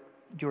your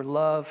your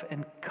love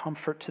and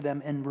comfort to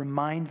them, and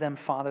remind them,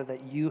 Father,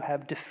 that you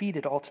have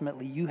defeated,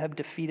 ultimately, you have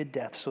defeated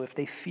death. So if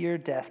they fear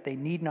death, they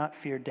need not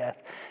fear death.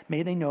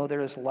 May they know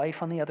there is life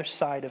on the other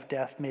side of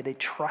death. May they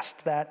trust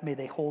that. May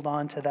they hold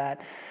on to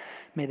that.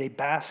 May they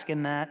bask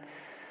in that.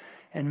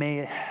 And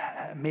may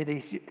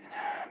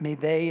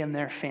they and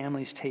their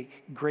families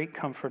take great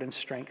comfort and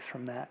strength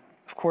from that.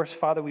 Of course,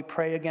 Father, we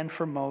pray again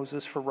for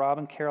Moses, for Rob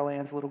and Carol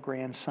Ann's little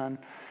grandson,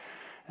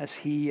 as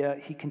he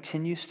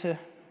continues to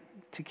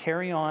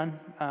carry on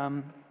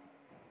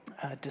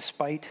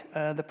despite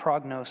the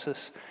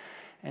prognosis.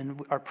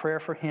 And our prayer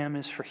for him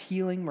is for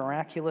healing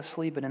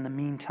miraculously, but in the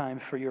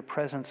meantime, for your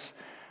presence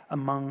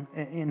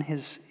in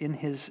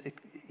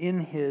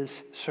his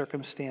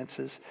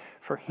circumstances,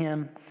 for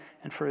him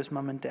and for his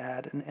mom and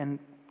dad, and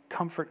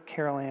comfort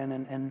Carol Ann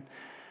and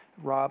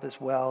Rob as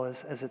well,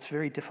 as it's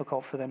very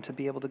difficult for them to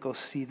be able to go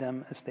see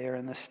them as they are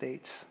in the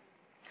States.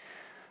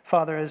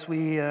 Father, as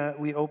we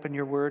open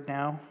your word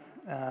now,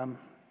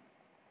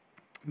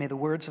 may the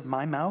words of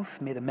my mouth,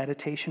 may the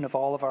meditation of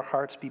all of our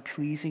hearts be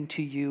pleasing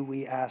to you,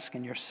 we ask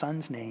in your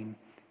Son's name.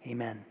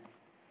 Amen.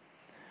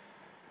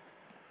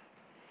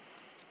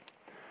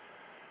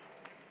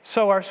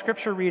 So our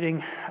scripture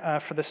reading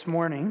for this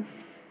morning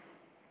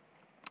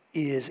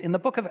is in the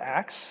book of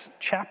Acts,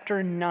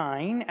 chapter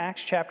 9.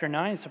 Acts chapter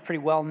 9 is a pretty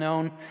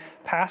well-known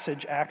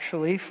passage,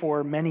 actually,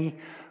 for many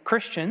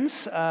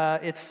Christians.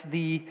 It's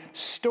the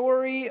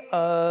story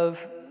of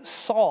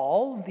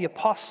Saul, the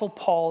Apostle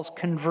Paul's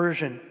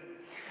conversion.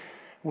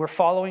 We're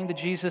following the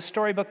Jesus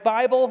Storybook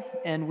Bible,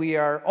 and we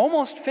are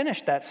almost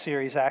finished that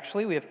series,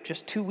 actually. We have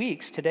just 2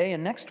 weeks, today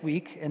and next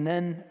week, and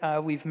then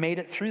we've made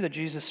it through the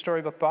Jesus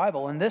Storybook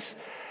Bible. And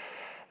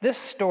this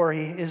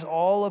story is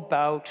all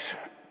about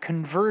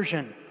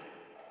conversion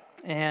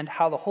and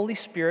how the Holy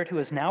Spirit, who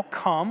has now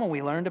come, and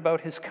we learned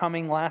about his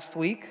coming last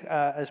week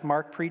as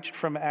Mark preached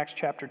from Acts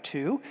chapter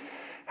 2,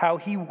 how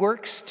he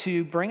works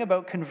to bring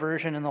about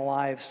conversion in the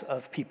lives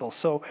of people.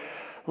 So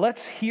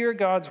let's hear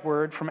God's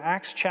word from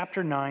Acts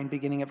chapter 9,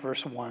 beginning at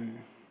verse 1.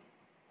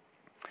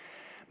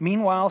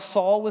 Meanwhile,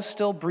 Saul was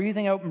still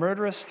breathing out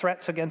murderous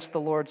threats against the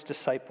Lord's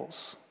disciples.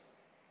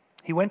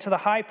 He went to the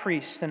high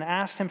priest and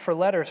asked him for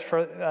letters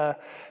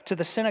to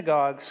the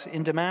synagogues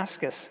in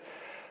Damascus,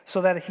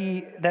 so that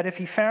if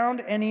he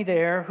found any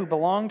there who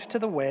belonged to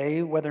the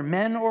way, whether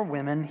men or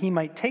women, he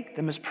might take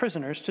them as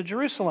prisoners to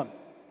Jerusalem.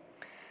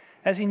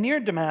 As he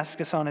neared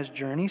Damascus on his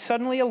journey,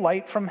 suddenly a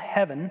light from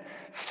heaven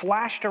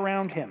flashed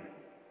around him.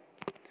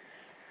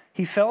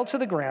 He fell to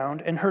the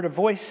ground and heard a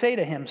voice say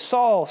to him,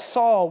 "Saul,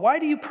 Saul, why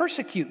do you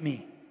persecute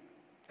me?"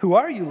 "Who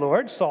are you,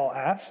 Lord?" Saul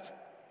asked.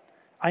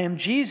 "I am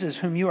Jesus,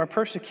 whom you are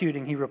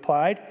persecuting," he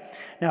replied.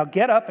 "Now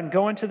get up and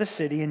go into the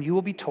city, and you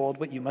will be told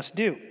what you must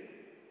do."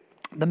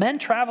 The men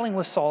traveling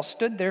with Saul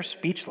stood there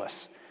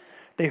speechless.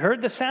 They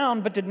heard the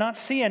sound but did not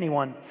see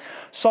anyone.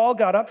 Saul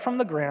got up from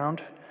the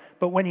ground,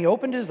 but when he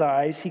opened his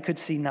eyes, he could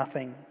see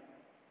nothing.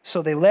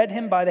 So they led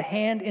him by the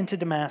hand into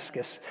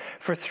Damascus.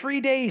 For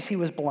 3 days he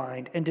was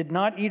blind and did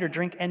not eat or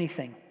drink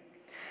anything.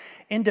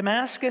 In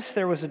Damascus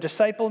there was a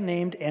disciple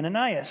named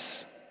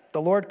Ananias.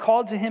 The Lord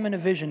called to him in a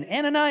vision,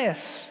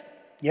 "Ananias."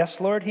 "Yes,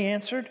 Lord," he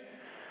answered.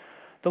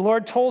 The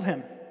Lord told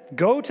him,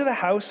 "Go to the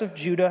house of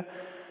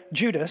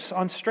Judas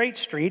on Straight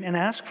Street and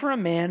ask for a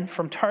man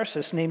from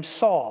Tarsus named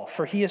Saul,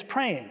 for he is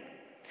praying.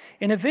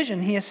 In a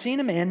vision he has seen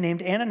a man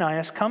named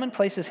Ananias come and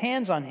place his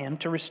hands on him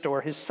to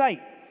restore his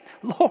sight."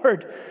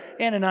 "Lord,"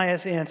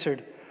 Ananias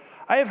answered,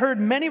 "I have heard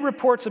many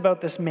reports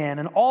about this man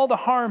and all the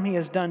harm he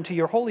has done to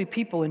your holy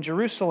people in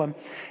Jerusalem,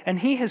 and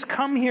he has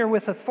come here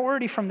with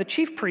authority from the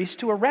chief priests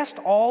to arrest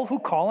all who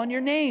call on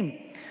your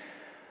name."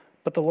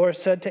 But the Lord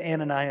said to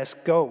Ananias,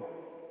 "Go,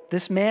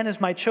 this man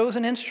is my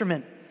chosen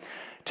instrument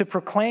to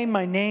proclaim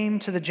my name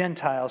to the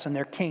Gentiles and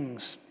their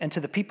kings, and to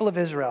the people of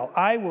Israel.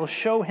 I will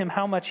show him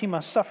how much he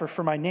must suffer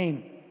for my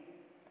name."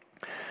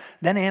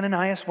 Then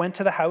Ananias went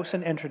to the house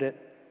and entered it.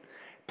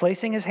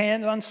 Placing his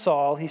hands on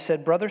Saul, he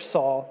said, "Brother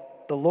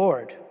Saul, the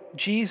Lord,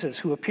 Jesus,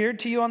 who appeared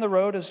to you on the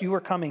road as you were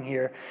coming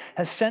here,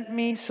 has sent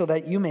me so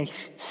that you may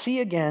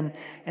see again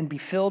and be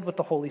filled with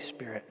the Holy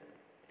Spirit."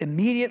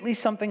 Immediately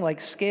something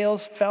like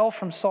scales fell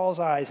from Saul's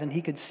eyes, and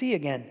he could see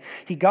again.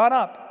 He got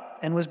up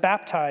and was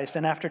baptized,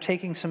 and after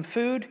taking some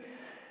food,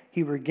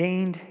 he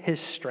regained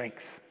his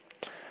strength.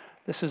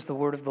 This is the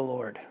word of the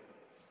Lord.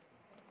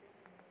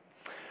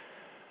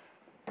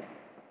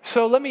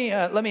 So let me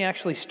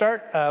actually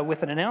start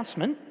with an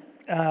announcement,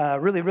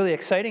 really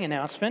exciting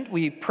announcement.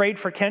 We prayed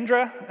for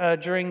Kendra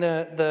during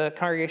the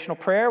congregational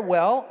prayer.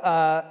 Well,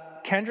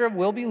 Kendra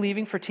will be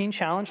leaving for Teen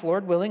Challenge,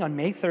 Lord willing, on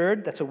May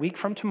 3rd. That's a week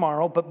from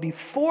tomorrow. But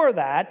before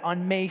that,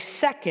 on May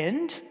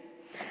 2nd,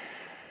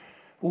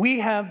 we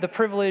have the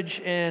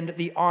privilege and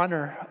the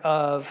honor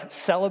of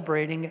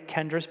celebrating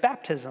Kendra's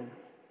baptism.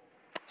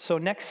 So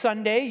next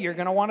Sunday, you're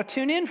going to want to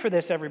tune in for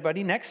this,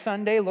 everybody. Next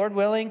Sunday, Lord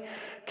willing,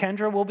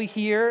 Kendra will be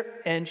here,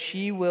 and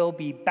she will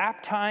be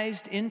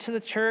baptized into the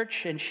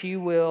church, and she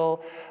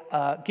will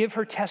give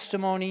her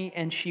testimony,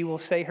 and she will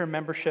say her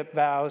membership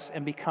vows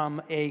and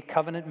become a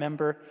covenant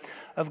member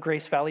of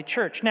Grace Valley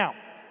Church. Now,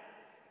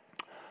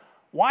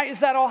 Why is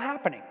that all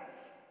happening?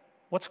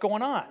 What's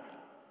going on?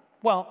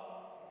 Well,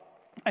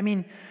 I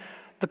mean,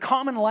 the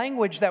common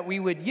language that we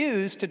would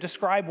use to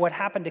describe what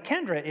happened to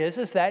Kendra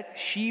is that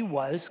she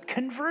was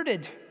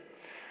converted.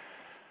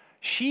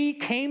 She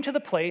came to the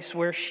place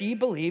where she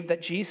believed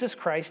that Jesus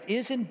Christ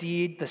is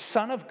indeed the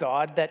Son of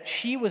God, that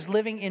she was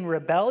living in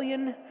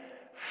rebellion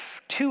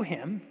to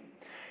him.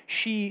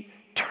 She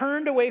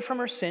turned away from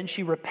her sin,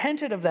 she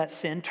repented of that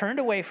sin, turned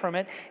away from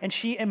it, and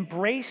she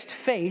embraced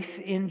faith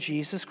in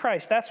Jesus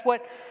Christ. That's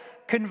what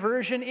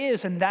conversion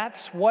is, and that's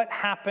what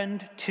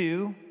happened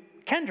to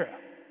Kendra.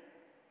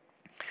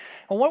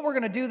 And what we're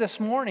going to do this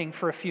morning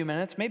for a few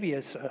minutes, maybe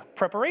as a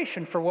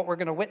preparation for what we're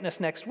going to witness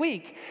next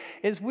week,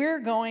 is we're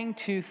going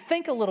to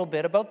think a little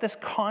bit about this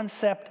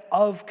concept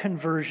of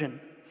conversion.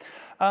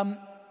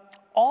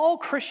 All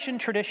Christian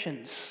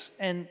traditions,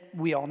 and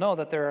we all know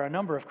that there are a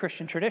number of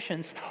Christian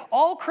traditions,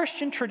 all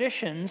Christian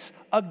traditions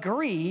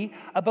agree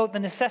about the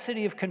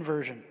necessity of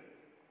conversion.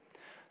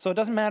 So it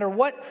doesn't matter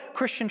what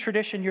Christian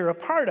tradition you're a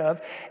part of,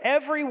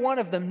 every one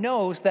of them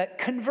knows that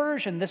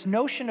conversion, this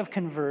notion of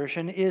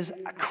conversion, is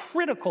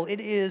critical, it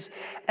is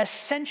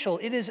essential,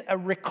 it is a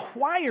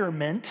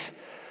requirement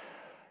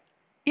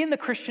in the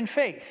Christian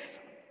faith.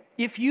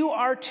 If you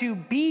are to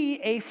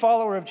be a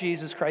follower of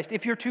Jesus Christ,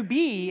 if you're to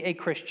be a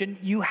Christian,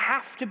 you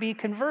have to be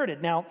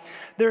converted. Now,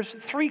 there's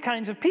three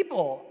kinds of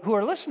people who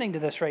are listening to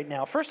this right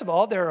now. First of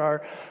all, there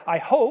are, I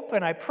hope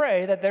and I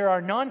pray that there are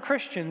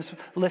non-Christians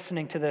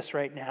listening to this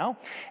right now.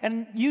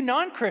 And you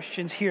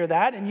non-Christians hear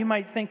that and you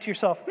might think to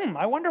yourself,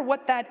 I wonder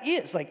what that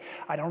is. Like,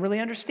 I don't really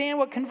understand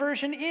what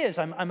conversion is.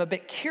 I'm a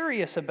bit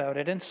curious about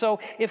it. And so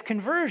if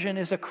conversion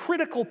is a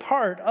critical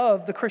part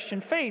of the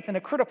Christian faith and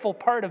a critical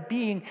part of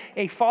being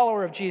a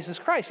follower of Jesus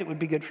Christ, it would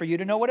be good for you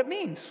to know what it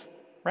means,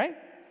 right?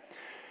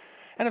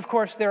 And of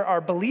course, there are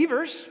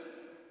believers,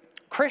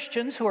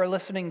 Christians who are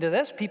listening to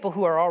this, people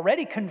who are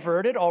already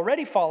converted,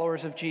 already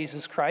followers of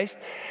Jesus Christ.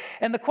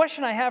 And the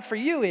question I have for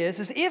you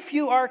is if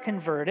you are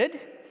converted,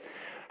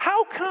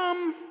 how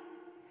come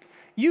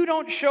you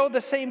don't show the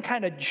same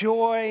kind of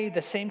joy,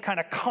 the same kind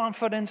of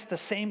confidence, the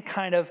same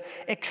kind of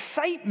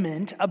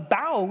excitement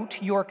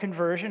about your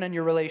conversion and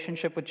your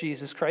relationship with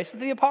Jesus Christ that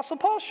the Apostle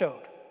Paul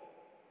showed?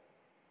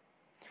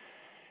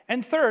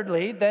 And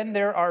thirdly, then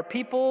there are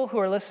people who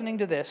are listening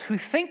to this who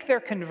think they're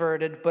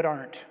converted but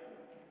aren't.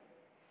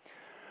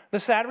 The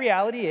sad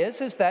reality is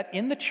that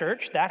in the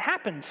church that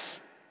happens.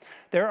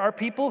 There are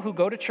people who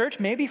go to church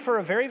maybe for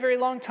a very, very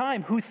long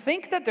time who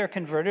think that they're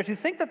converted, who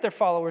think that they're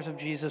followers of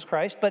Jesus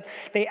Christ, but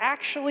they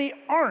actually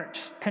aren't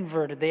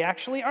converted. They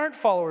actually aren't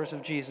followers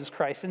of Jesus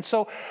Christ. And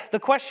so the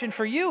question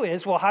for you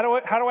is, well, how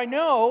do I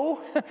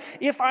know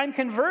if I'm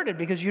converted?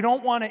 Because you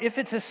don't want to, if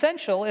it's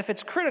essential, if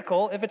it's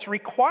critical, if it's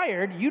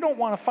required, you don't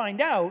want to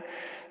find out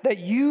that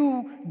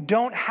you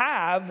don't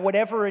have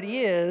whatever it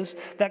is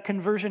that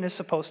conversion is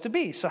supposed to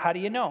be. So how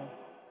do you know?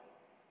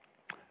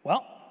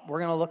 Well, we're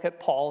going to look at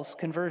Paul's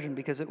conversion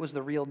because it was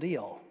the real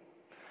deal.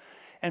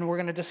 And we're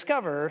going to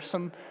discover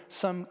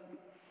some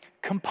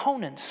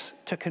components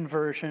to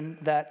conversion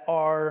that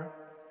are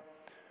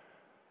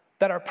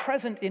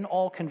present in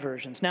all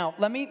conversions. Now,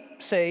 let me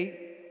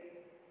say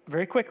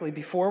very quickly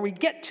before we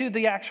get to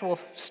the actual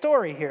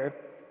story here,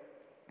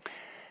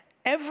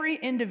 every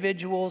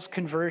individual's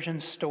conversion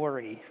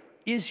story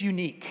is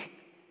unique.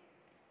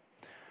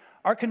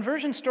 Our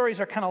conversion stories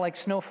are kind of like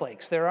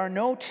snowflakes. There are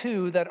no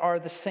two that are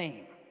the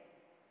same.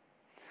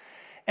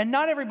 And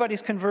not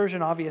everybody's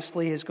conversion,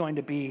 obviously, is going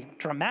to be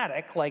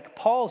dramatic like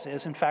Paul's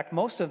is. In fact,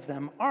 most of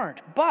them aren't.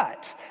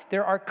 But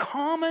there are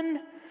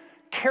common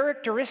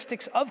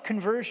characteristics of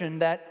conversion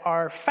that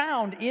are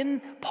found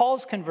in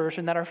Paul's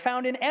conversion, that are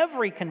found in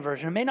every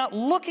conversion. It may not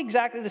look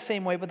exactly the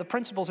same way, but the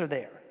principles are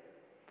there.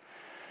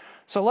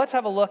 So let's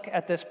have a look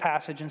at this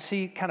passage and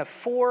see kind of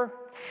four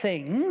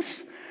things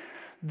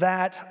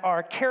that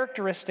are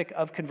characteristic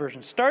of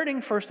conversion. Starting,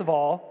 first of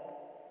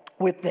all,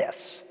 with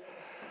this.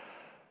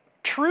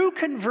 True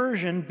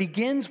conversion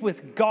begins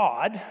with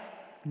God,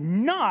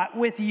 not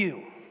with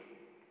you.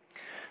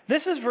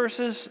 This is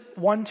verses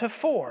 1 to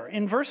 4.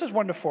 In verses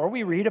 1 to 4,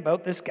 we read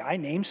about this guy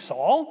named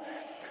Saul.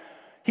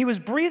 He was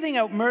breathing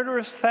out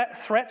murderous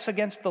threats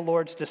against the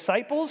Lord's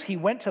disciples. He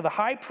went to the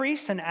high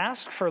priest and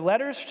asked for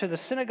letters to the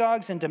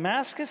synagogues in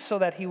Damascus so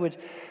that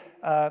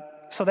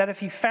if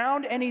he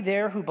found any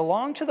there who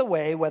belonged to the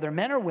way, whether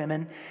men or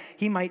women,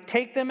 he might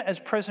take them as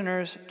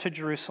prisoners to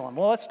Jerusalem.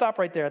 Well, let's stop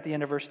right there at the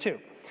end of verse 2.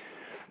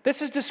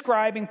 This is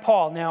describing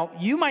Paul. Now,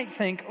 you might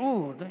think,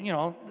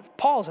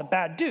 Paul's a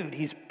bad dude.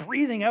 He's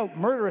breathing out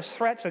murderous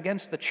threats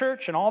against the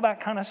church and all that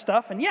kind of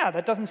stuff. And yeah,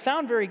 that doesn't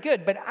sound very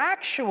good. But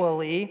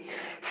actually,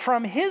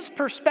 from his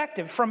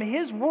perspective, from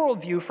his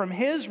worldview, from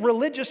his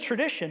religious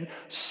tradition,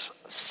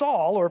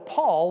 Saul, or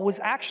Paul, was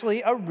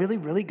actually a really,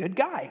 really good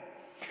guy.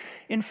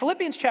 In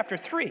Philippians chapter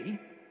 3,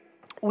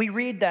 we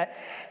read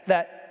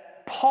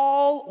that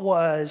Paul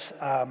was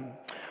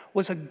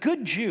a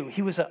good Jew.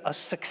 He was a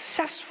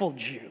successful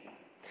Jew.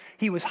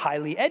 He was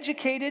highly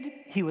educated.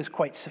 He was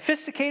quite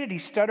sophisticated. He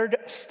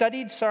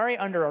studied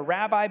under a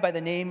rabbi by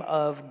the name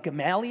of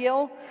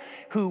Gamaliel,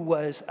 who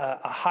was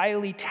a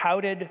highly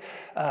touted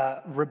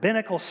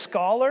rabbinical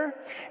scholar.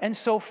 And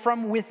so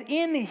from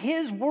within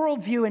his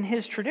worldview and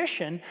his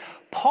tradition,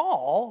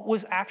 Paul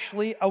was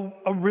actually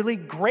a really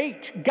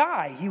great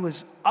guy. He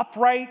was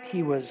upright.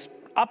 He was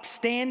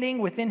upstanding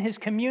within his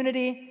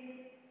community.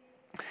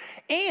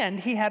 And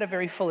he had a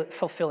very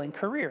fulfilling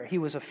career. He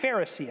was a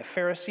Pharisee. A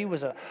Pharisee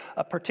was a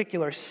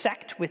particular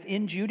sect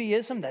within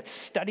Judaism that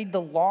studied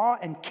the law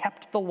and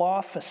kept the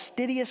law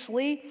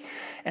fastidiously.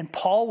 And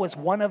Paul was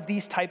one of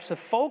these types of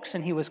folks,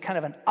 and he was kind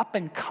of an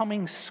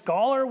up-and-coming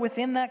scholar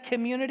within that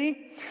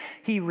community.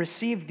 He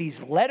received these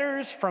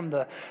letters from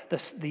the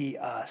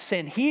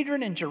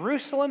Sanhedrin in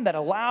Jerusalem that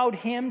allowed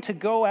him to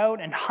go out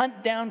and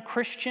hunt down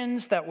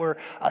Christians that were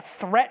a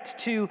threat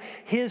to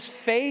his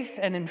faith.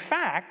 And in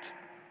fact,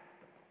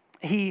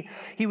 he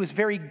was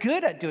very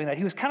good at doing that.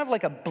 He was kind of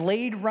like a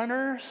Blade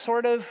Runner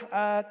sort of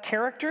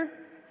character.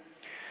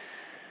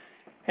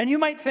 And you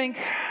might think,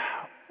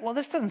 well,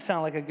 this doesn't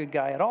sound like a good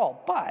guy at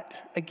all. But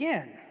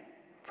again,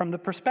 from the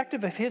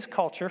perspective of his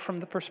culture, from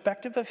the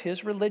perspective of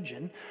his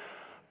religion,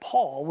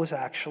 Paul was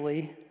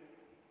actually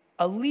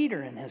a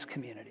leader in his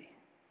community.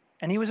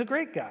 And he was a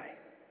great guy.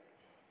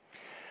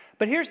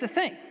 But here's the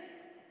thing.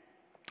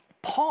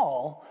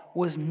 Paul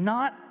was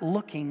not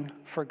looking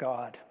for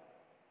God.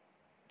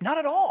 Not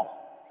at all.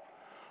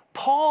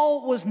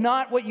 Paul was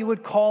not what you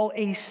would call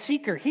a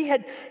seeker. He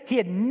had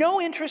no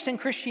interest in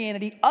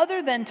Christianity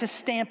other than to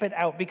stamp it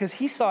out because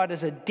he saw it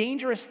as a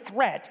dangerous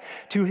threat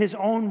to his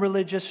own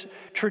religious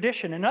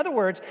tradition. In other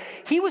words,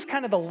 he was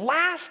kind of the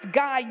last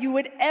guy you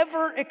would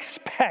ever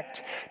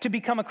expect to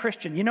become a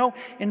Christian. You know,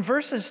 in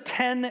verses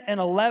 10 and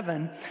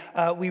 11,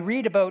 we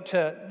read about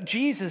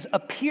Jesus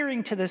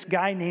appearing to this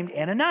guy named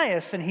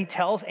Ananias, and he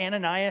tells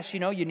Ananias,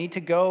 you know, you need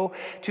to go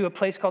to a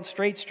place called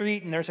Straight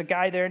Street, and there's a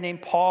guy there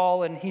named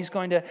Paul, and he's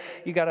going to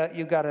you gotta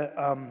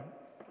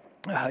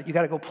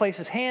go place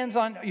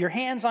your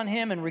hands on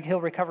him, and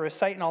he'll recover his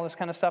sight and all this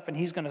kind of stuff, and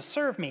he's going to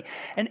serve me.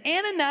 And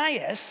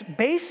Ananias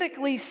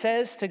basically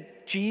says to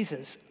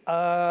Jesus,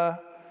 hold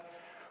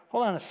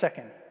on a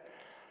second.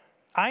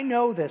 I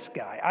know this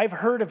guy. I've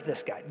heard of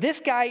this guy.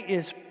 This guy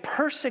is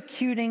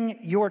persecuting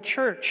your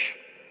church.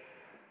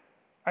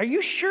 Are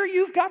you sure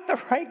you've got the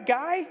right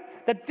guy?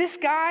 That this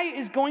guy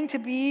is going to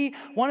be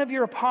one of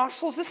your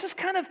apostles? This is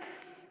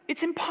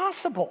it's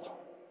impossible.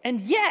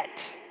 And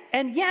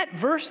yet,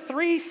 verse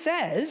 3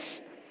 says,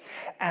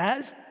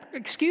 as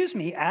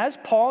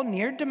Paul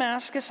neared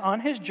Damascus on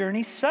his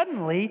journey,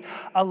 suddenly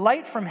a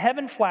light from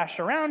heaven flashed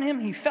around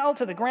him. He fell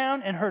to the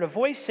ground and heard a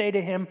voice say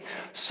to him,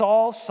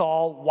 Saul,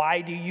 Saul,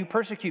 why do you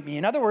persecute me?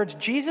 In other words,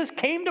 Jesus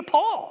came to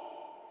Paul.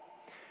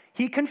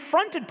 He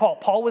confronted Paul.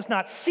 Paul was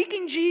not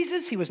seeking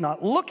Jesus. He was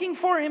not looking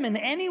for him in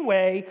any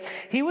way.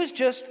 He was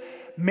just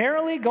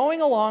merrily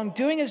going along,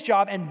 doing his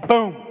job, and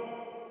boom,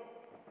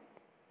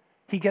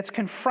 he gets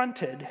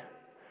confronted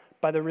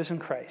by the risen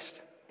Christ.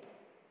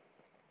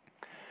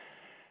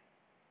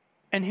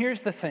 And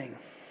here's the thing.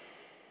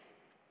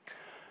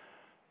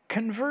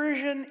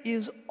 Conversion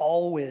is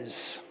always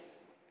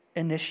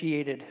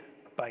initiated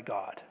by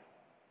God,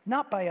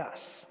 not by us.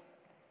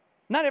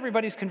 Not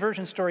everybody's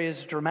conversion story is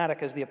as dramatic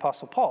as the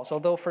Apostle Paul's,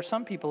 although for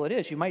some people it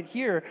is. You might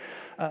hear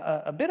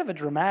a bit of a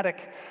dramatic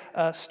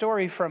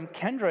story from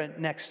Kendra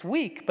next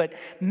week, but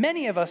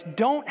many of us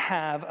don't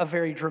have a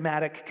very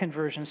dramatic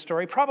conversion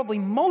story. Probably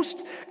most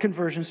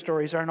conversion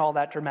stories aren't all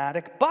that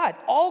dramatic, but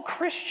all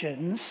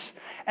Christians,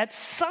 at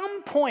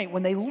some point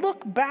when they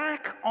look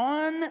back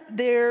on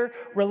their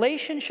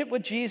relationship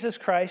with Jesus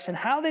Christ and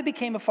how they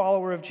became a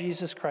follower of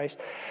Jesus Christ,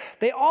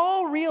 they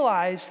all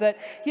realize that,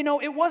 you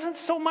know, it wasn't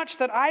so much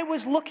that I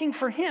was looking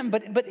for him,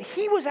 but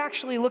he was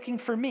actually looking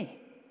for me.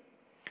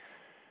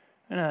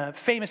 And a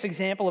famous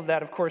example of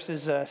that, of course,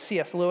 is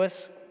C.S. Lewis.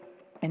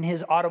 In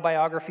his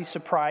autobiography,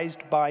 Surprised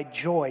by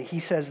Joy, he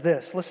says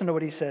this. Listen to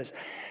what he says.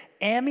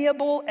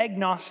 Amiable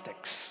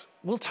agnostics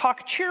will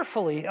talk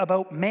cheerfully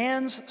about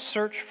man's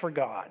search for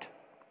God.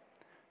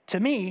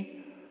 To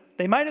me,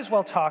 they might as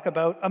well talk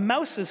about a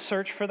mouse's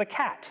search for the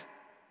cat.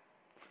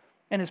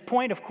 And his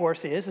point, of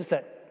course, is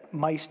that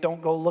mice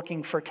don't go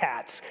looking for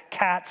cats.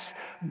 Cats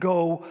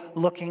go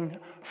looking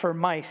for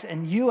mice.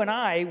 And you and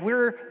I,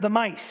 we're the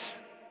mice.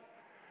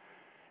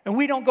 And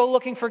we don't go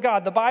looking for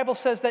God. The Bible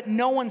says that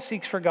no one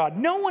seeks for God.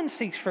 No one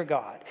seeks for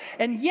God.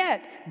 And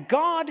yet,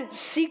 God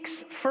seeks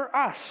for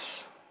us.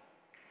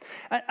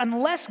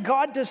 Unless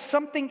God does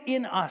something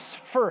in us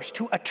first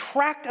to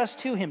attract us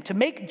to him, to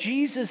make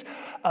Jesus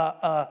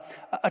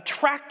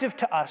attractive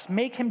to us,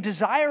 make him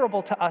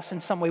desirable to us in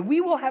some way,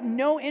 we will have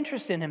no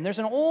interest in him. There's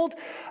an old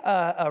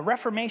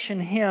Reformation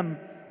hymn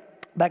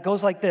that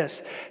goes like this.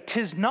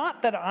 'Tis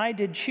not that I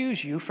did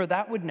choose you, for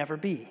that would never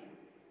be.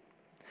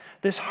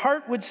 This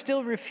heart would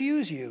still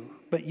refuse you,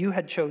 but you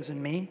had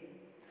chosen me.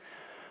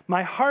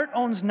 My heart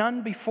owns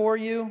none before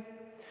you.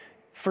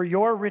 For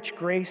your rich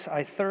grace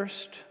I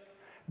thirst.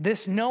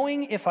 This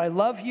knowing, if I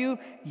love you,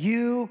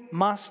 you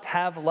must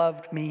have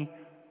loved me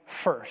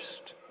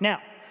first. Now,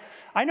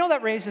 I know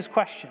that raises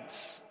questions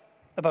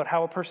about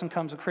how a person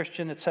becomes a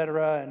Christian,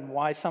 etc., and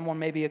why someone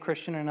may be a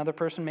Christian and another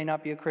person may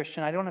not be a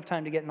Christian. I don't have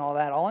time to get into all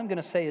that. All I'm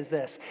going to say is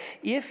this.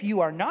 If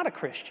you are not a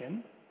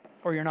Christian,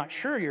 or you're not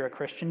sure you're a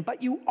Christian,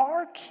 but you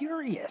are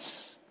curious,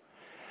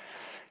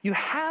 you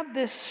have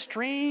this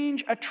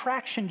strange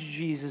attraction to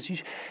Jesus.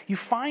 You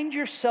find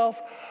yourself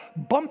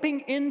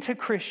bumping into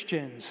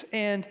Christians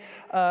and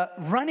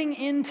running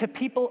into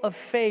people of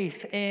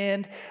faith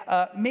and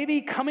maybe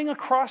coming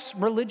across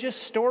religious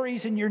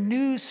stories in your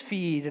news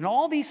feed and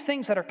all these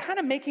things that are kind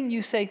of making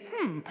you say,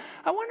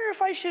 I wonder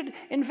if I should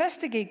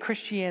investigate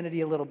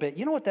Christianity a little bit.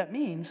 You know what that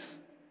means?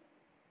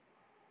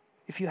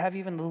 If you have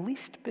even the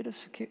least bit of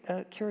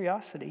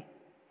curiosity,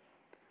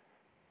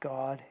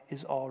 God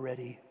is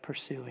already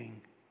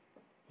pursuing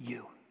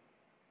you.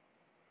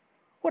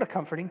 What a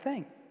comforting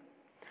thing.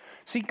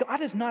 See,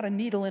 God is not a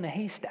needle in a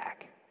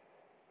haystack.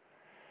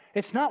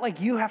 It's not like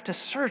you have to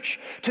search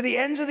to the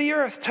ends of the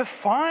earth to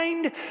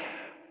find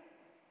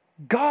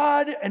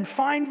God and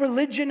find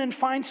religion and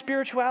find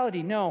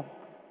spirituality. No.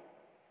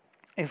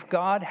 If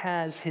God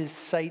has his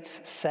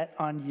sights set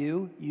on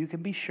you, you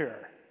can be sure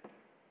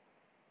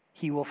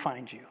he will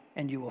find you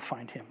and you will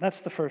find him.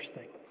 That's the first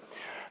thing.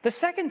 The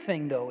second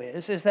thing, though,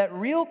 is that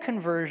real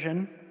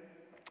conversion,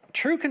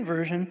 true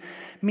conversion,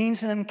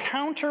 means an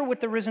encounter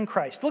with the risen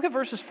Christ. Look at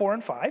verses 4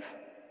 and 5.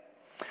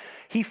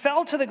 He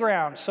fell to the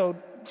ground. So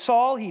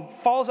Saul, he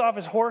falls off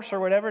his horse or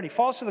whatever, and he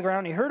falls to the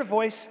ground. He heard a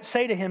voice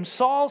say to him,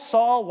 Saul,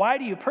 Saul, why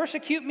do you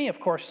persecute me? Of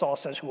course, Saul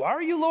says, who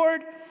are you,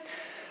 Lord?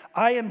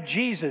 I am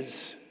Jesus,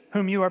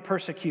 whom you are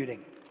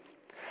persecuting.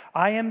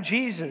 I am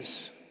Jesus,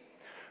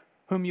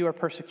 whom you are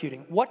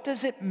persecuting. What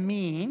does it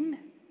mean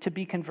to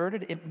be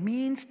converted? It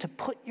means to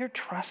put your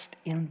trust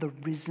in the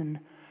risen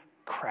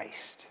Christ.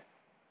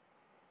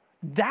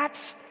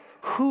 That's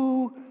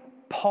who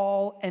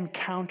Paul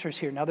encounters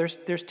here. Now,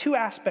 there's two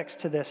aspects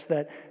to this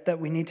that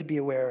we need to be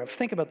aware of.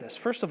 Think about this.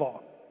 First of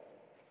all,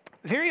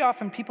 very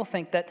often people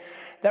think that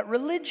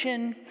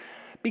religion,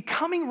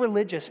 becoming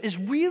religious, is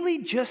really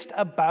just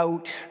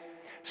about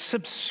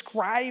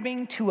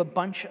subscribing to a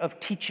bunch of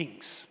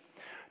teachings.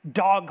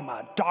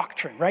 Dogma,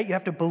 doctrine, right? You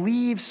have to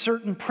believe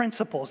certain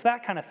principles,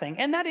 that kind of thing.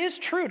 And that is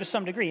true to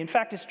some degree. In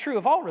fact, it's true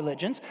of all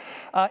religions.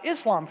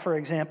 Islam, for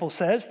example,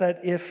 says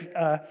that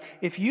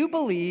if you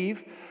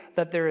believe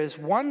that there is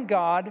one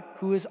God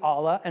who is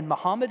Allah and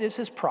Muhammad is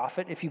his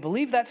prophet, if you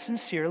believe that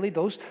sincerely,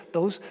 those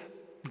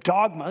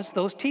dogmas,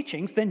 those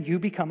teachings, then you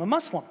become a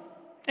Muslim.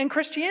 And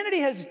Christianity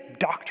has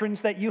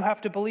doctrines that you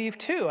have to believe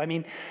too. I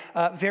mean,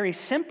 very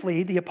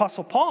simply, the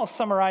Apostle Paul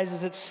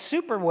summarizes it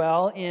super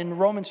well in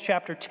Romans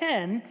chapter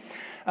 10,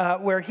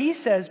 where he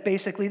says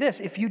basically this: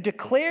 if you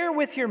declare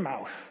with your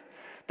mouth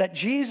that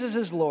Jesus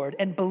is Lord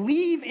and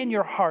believe in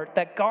your heart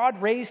that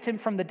God raised him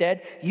from the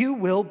dead, you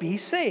will be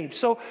saved.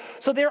 So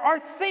there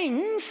are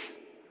things,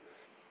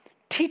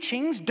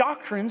 teachings,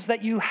 doctrines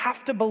that you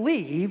have to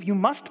believe, you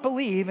must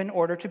believe in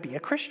order to be a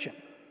Christian.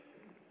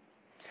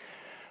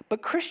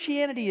 But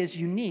Christianity is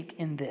unique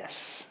in this.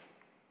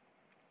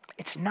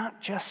 It's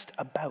not just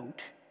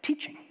about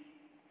teaching.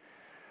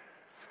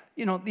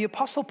 You know, the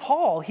Apostle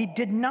Paul, he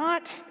did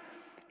not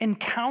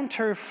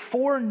encounter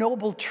four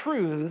noble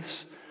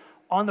truths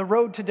on the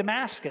road to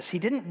Damascus. He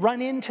didn't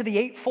run into the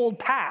eightfold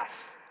path,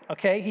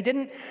 okay? He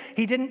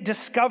didn't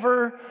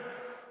discover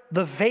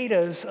the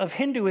Vedas of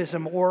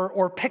Hinduism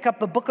or pick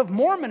up the Book of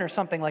Mormon or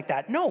something like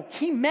that. No,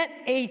 he met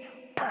a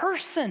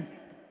person.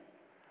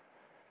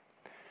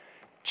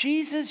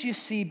 Jesus, you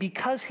see,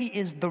 because he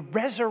is the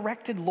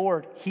resurrected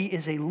Lord, he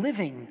is a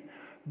living,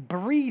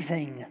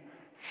 breathing,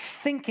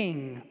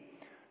 thinking,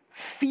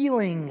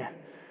 feeling,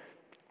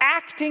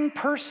 acting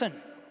person.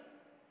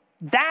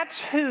 That's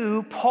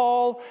who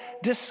Paul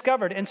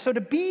discovered. And so to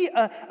be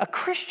a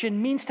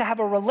Christian means to have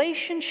a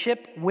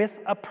relationship with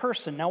a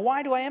person. Now,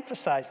 why do I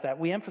emphasize that?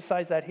 We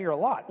emphasize that here a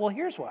lot. Well,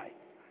 here's why.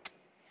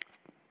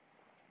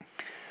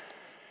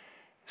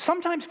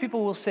 Sometimes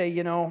people will say,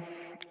 you know,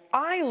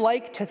 I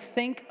like to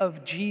think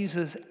of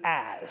Jesus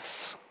as.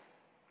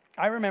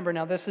 I remember,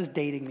 now this is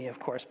dating me, of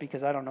course,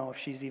 because I don't know if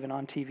she's even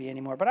on TV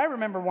anymore, but I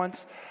remember once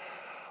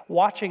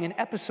watching an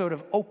episode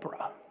of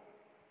Oprah.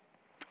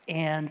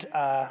 And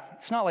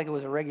it's not like it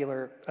was a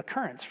regular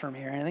occurrence for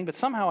me or anything, but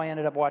somehow I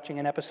ended up watching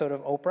an episode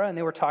of Oprah, and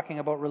they were talking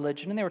about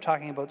religion, and they were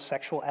talking about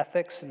sexual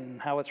ethics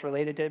and how it's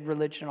related to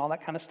religion and all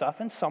that kind of stuff.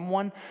 And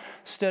someone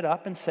stood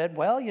up and said,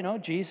 well, you know,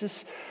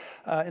 Jesus,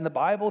 in the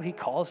Bible, he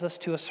calls us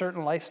to a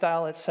certain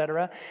lifestyle,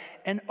 etc.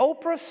 And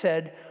Oprah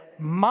said,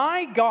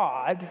 my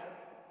God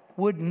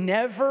would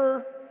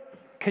never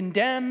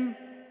condemn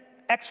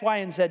X, Y,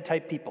 and Z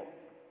type people.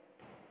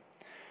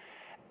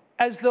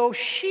 As though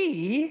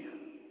she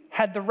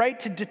had the right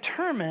to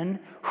determine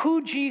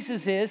who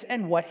Jesus is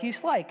and what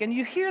he's like. And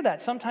you hear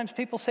that. Sometimes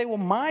people say, well,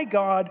 my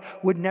God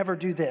would never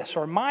do this,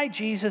 or my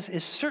Jesus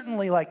is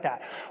certainly like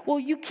that. Well,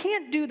 you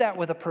can't do that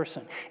with a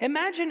person.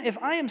 Imagine if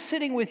I am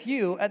sitting with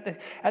you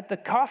at the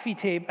coffee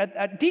table,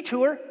 at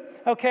Detour,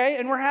 okay,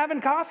 and we're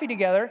having coffee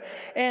together,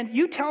 and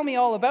you tell me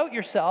all about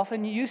yourself,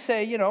 and you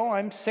say, you know,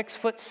 I'm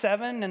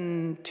 6'7"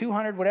 and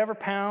 200 whatever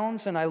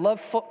pounds, and I love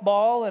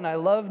football, and I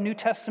love New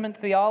Testament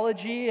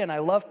theology, and I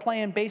love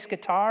playing bass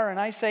guitar, and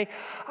I say,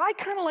 I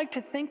kind of like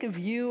to think of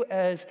you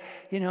as,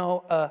 you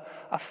know,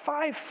 a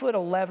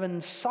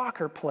 5'11"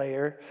 soccer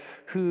player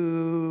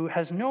who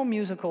has no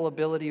musical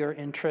ability or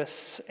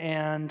interests,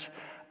 and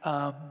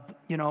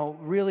you know,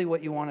 really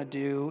what you want to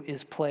do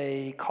is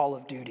play Call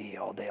of Duty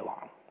all day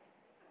long.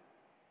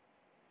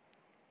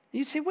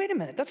 You say, wait a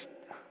minute,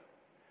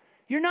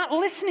 you're not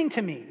listening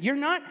to me. You're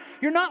not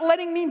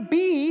letting me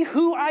be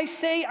who I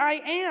say I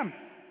am.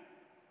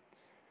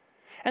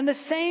 And the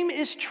same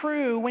is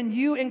true when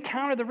you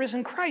encounter the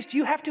risen Christ.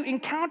 You have to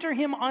encounter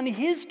him on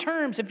his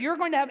terms. If you're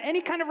going to have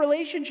any kind of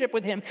relationship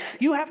with him,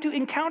 you have to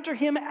encounter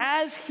him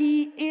as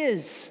he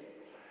is.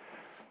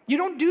 You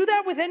don't do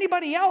that with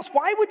anybody else.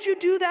 Why would you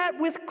do that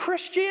with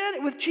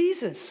Christianity, with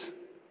Jesus?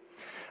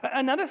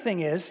 Another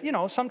thing is, you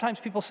know, sometimes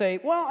people say,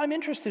 well, I'm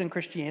interested in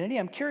Christianity.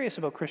 I'm curious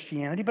about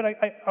Christianity, but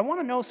I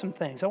want to know some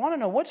things. I want to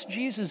know, what's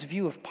Jesus'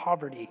 view of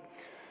poverty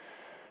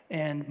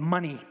and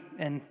money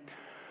and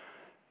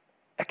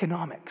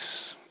economics?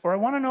 Or I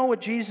want to know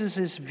what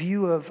Jesus'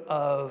 view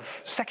of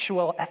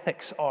sexual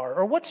ethics are.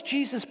 Or what's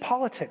Jesus'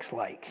 politics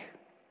like?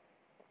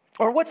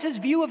 Or what's his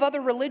view of other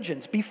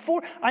religions?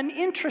 Before, I'm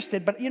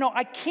interested, but, you know,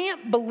 I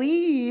can't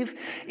believe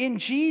in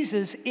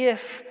Jesus if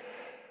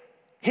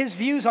his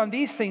views on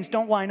these things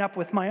don't line up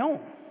with my own.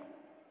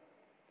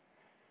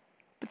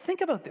 But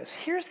think about this.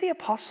 Here's the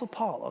Apostle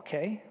Paul,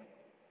 okay?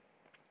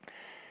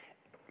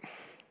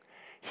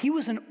 He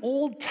was an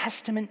Old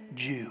Testament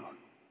Jew.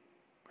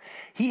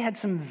 He had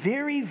some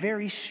very,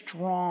 very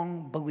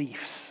strong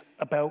beliefs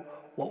about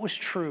what was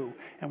true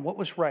and what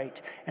was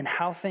right and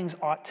how things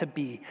ought to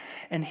be.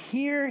 And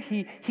here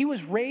he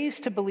was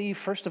raised to believe,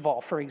 first of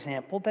all, for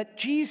example, that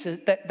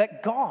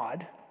that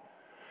God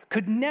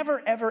could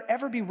never, ever,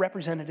 ever be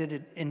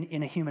represented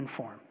in a human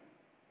form.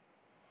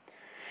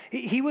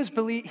 He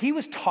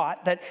was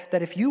taught that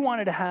if you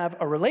wanted to have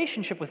a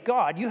relationship with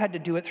God, you had to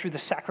do it through the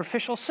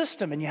sacrificial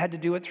system, and you had to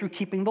do it through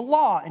keeping the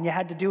law, and you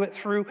had to do it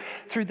through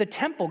the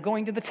temple,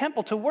 going to the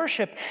temple to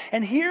worship.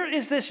 And here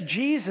is this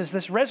Jesus,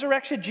 this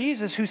resurrected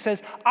Jesus, who says,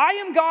 I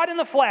am God in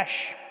the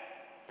flesh.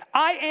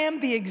 I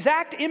am the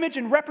exact image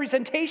and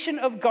representation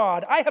of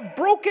God. I have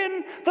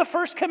broken the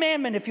first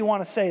commandment, if you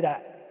want to say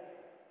that.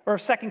 Or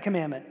second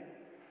commandment.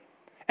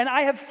 And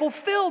I have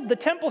fulfilled the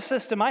temple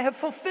system. I have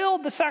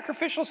fulfilled the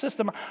sacrificial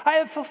system. I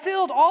have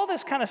fulfilled all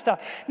this kind of stuff.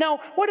 Now,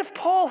 what if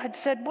Paul had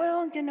said,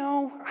 well, you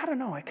know, I don't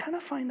know, I kind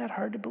of find that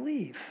hard to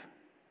believe.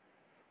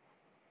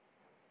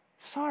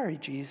 Sorry,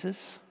 Jesus.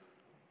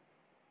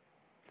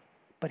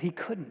 But he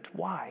couldn't.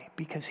 Why?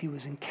 Because he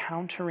was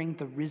encountering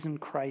the risen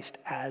Christ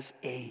as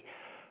a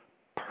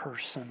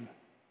person,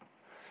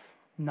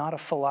 not a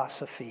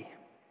philosophy.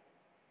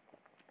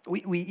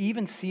 We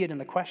even see it in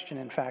the question,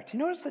 in fact. You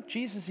notice that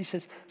Jesus, he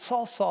says,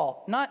 Saul,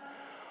 Saul, not,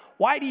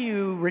 why do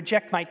you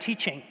reject my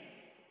teaching?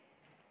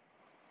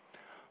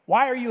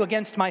 Why are you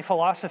against my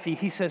philosophy?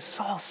 He says,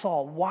 Saul,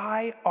 Saul,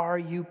 why are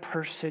you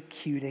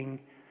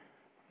persecuting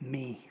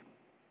me?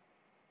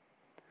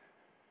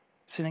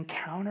 It's an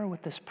encounter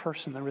with this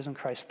person, the risen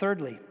Christ.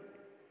 Thirdly,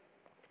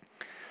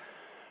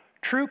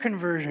 true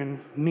conversion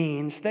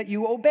means that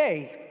you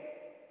obey.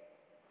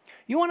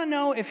 You want to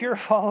know if you're a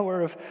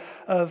follower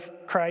of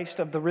Christ,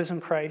 of the risen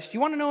Christ?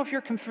 You want to know if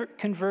you're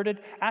converted?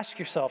 Ask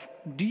yourself,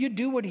 do you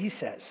do what he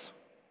says?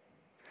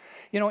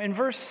 You know, in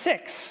verse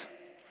 6,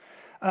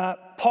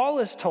 Paul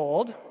is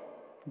told,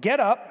 get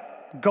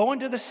up, go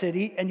into the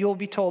city, and you'll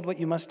be told what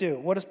you must do.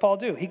 What does Paul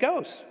do? He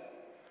goes.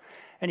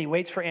 And he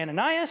waits for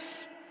Ananias,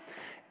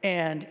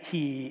 and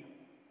he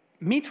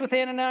meets with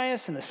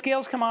Ananias, and the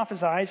scales come off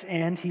his eyes,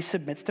 and he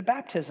submits to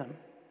baptism.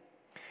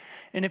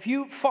 And if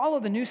you follow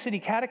the New City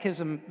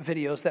Catechism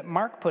videos that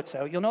Mark puts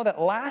out, you'll know that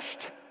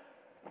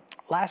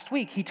last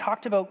week he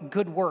talked about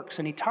good works,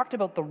 and he talked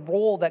about the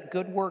role that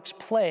good works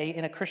play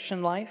in a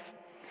Christian life.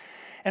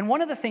 And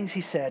one of the things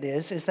he said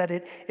is that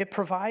it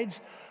provides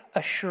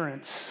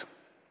assurance.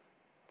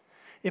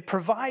 It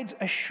provides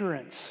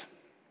assurance.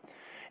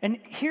 And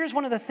here's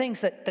one of the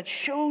things that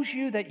shows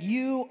you that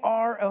you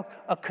are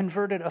a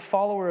converted, a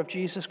follower of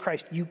Jesus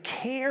Christ. You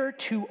care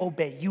to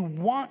obey. You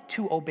want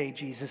to obey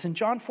Jesus. In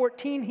John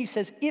 14, he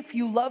says, if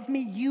you love me,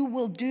 you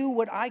will do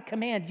what I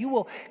command. You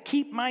will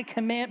keep my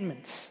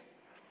commandments.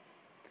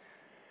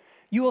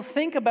 You will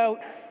think about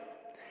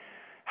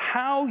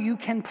how you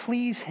can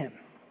please him.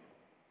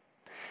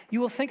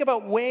 You will think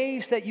about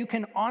ways that you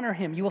can honor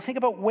him. You will think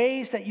about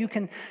ways that you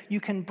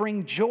can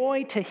bring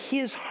joy to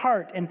his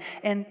heart and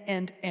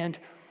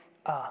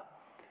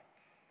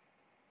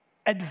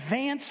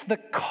advance the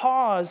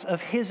cause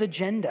of his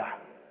agenda.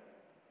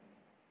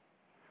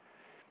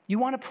 You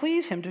want to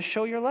please him to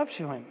show your love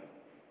to him.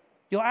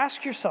 You'll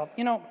ask yourself,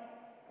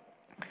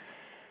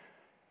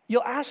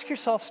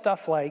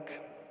 stuff like,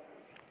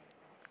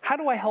 how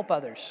do I help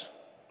others?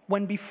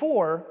 When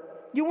before,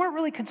 you weren't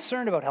really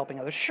concerned about helping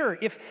others. Sure,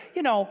 if,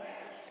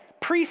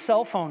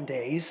 pre-cell phone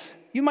days,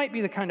 You might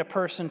be the kind of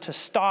person to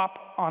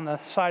stop on the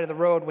side of the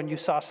road when you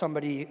saw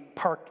somebody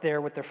parked there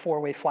with their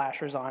four-way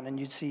flashers on, and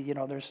you'd see,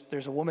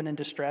 there's a woman in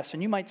distress,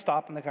 and you might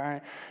stop in the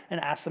car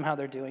and ask them how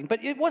they're doing.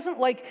 But it wasn't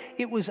like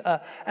it was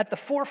at the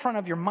forefront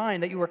of your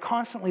mind that you were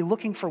constantly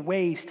looking for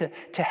ways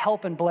to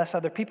help and bless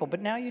other people, but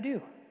now you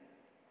do.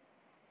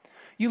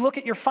 You look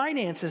at your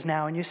finances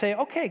now and you say,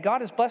 okay,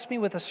 God has blessed me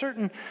with a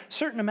certain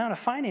amount of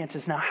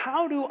finances. Now,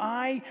 how do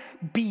I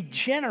be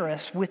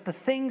generous with the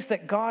things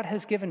that God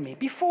has given me?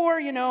 Before,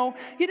 you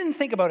didn't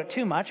think about it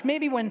too much.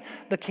 Maybe when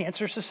the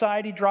Cancer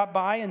Society dropped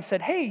by and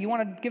said, hey, you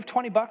want to give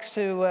 $20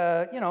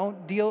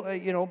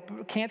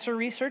 to, cancer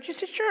research? You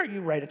said, sure. You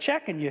write a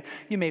check and you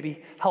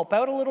maybe help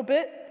out a little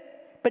bit.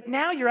 But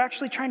now you're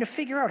actually trying to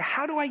figure out,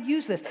 how do I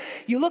use this?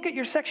 You look at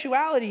your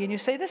sexuality and you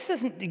say, this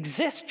doesn't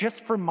exist just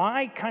for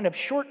my kind of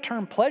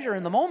short-term pleasure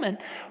in the moment.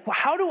 Well,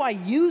 how do I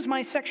use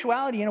my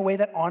sexuality in a way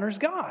that honors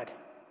God?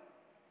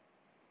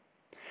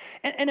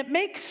 And it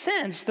makes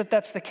sense that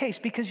that's the case,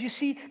 because you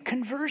see,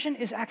 conversion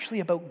is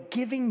actually about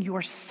giving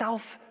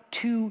yourself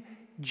to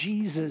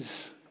Jesus.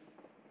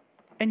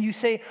 And you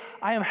say,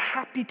 I am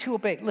happy to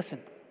obey. Listen,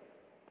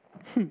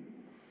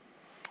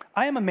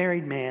 I am a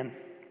married man.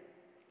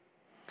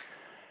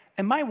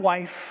 And my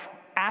wife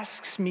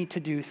asks me to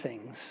do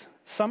things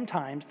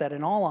sometimes that,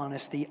 in all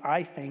honesty,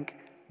 I think,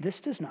 this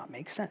does not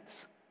make sense.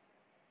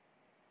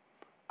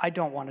 I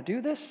don't want to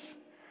do this.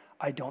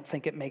 I don't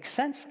think it makes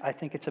sense. I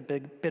think it's a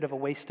bit of a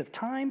waste of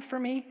time for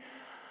me.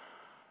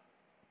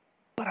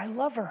 But I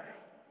love her.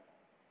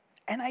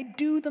 And I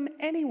do them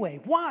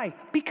anyway. Why?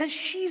 Because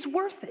she's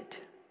worth it.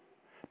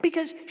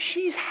 Because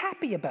she's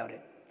happy about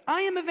it.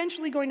 I am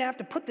eventually going to have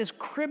to put this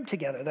crib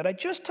together that I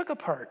just took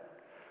apart,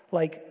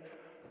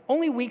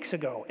 only weeks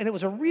ago, and it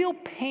was a real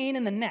pain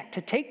in the neck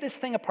to take this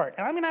thing apart,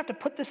 and I'm going to have to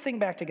put this thing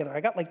back together.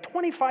 I got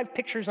 25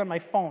 pictures on my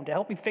phone to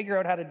help me figure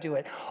out how to do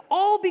it,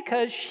 all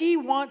because she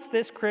wants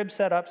this crib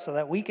set up so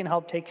that we can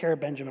help take care of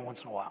Benjamin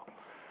once in a while.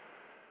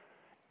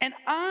 And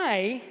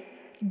I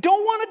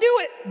don't want to do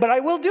it, but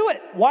I will do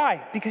it.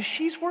 Why? Because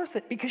she's worth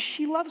it, because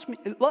she loves me.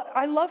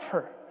 I love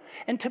her,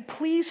 and to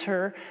please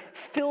her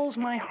fills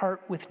my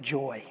heart with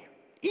joy,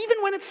 even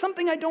when it's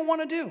something I don't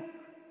want to do.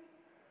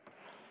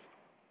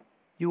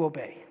 You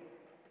obey.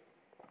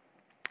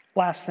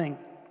 Last thing.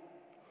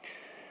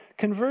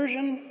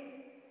 Conversion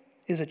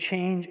is a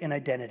change in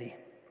identity.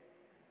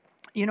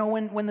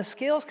 When the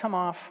scales come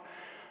off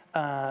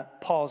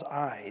Paul's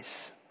eyes,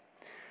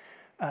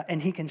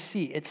 and he can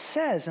see, it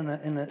says in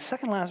the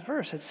second last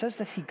verse, it says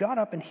that he got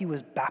up and he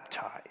was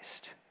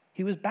baptized.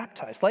 He was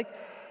baptized. Like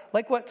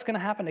what's going to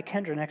happen to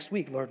Kendra next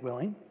week, Lord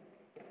willing.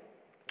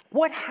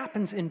 What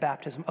happens in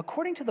baptism?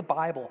 According to the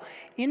Bible,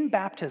 in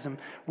baptism,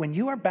 when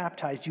you are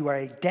baptized, you are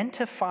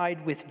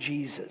identified with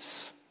Jesus.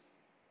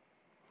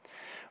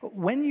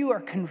 When you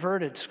are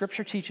converted,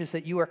 Scripture teaches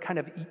that you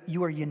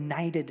are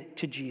united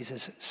to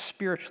Jesus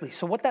spiritually.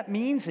 So what that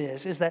means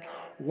is that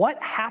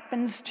what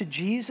happens to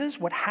Jesus,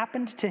 what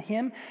happened to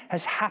him,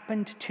 has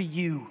happened to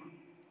you.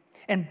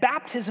 And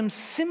baptism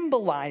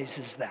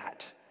symbolizes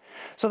that.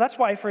 So that's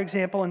why, for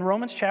example, in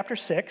Romans chapter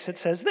 6, it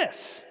says this.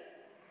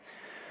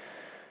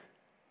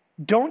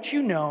 Don't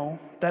you know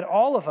that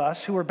all of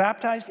us who were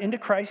baptized into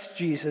Christ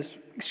Jesus,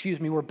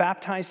 were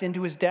baptized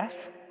into his death?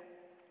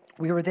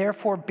 We were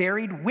therefore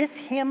buried with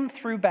him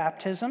through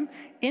baptism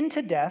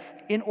into death,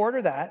 in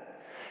order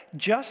that,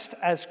 just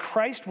as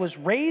Christ was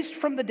raised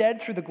from the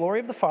dead through the glory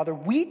of the Father,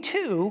 we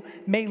too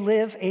may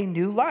live a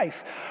new life.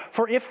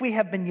 For if we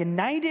have been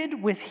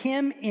united with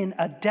him in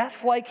a death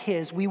like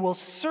his, we will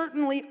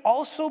certainly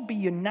also be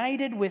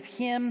united with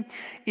him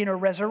in a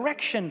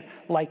resurrection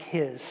like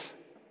his.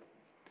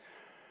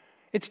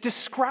 It's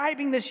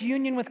describing this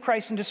union with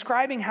Christ and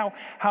describing how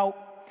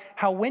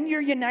when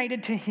you're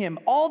united to him,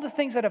 all the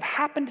things that have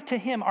happened to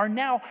him are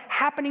now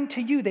happening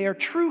to you. They are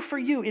true for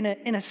you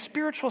in a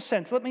spiritual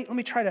sense. Let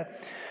me try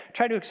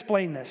to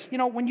explain this.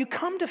 When you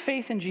come to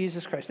faith in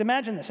Jesus Christ,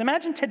 imagine this.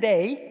 Imagine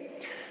today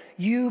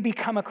you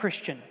become a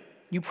Christian.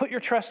 You put your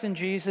trust in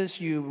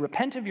Jesus, you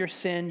repent of your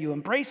sin, you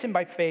embrace him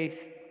by faith,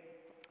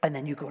 and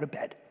then you go to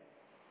bed.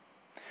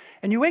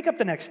 And you wake up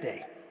the next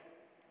day.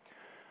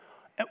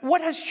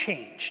 What has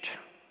changed?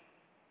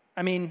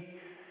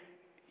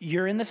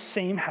 You're in the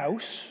same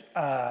house,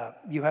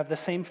 you have the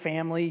same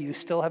family, you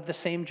still have the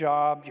same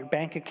job, your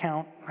bank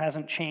account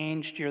hasn't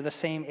changed, you're the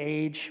same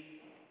age,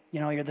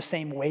 you're the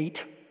same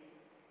weight.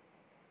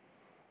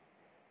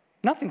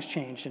 Nothing's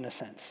changed in a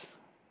sense.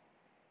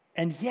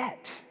 And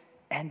yet,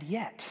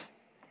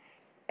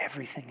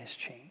 everything has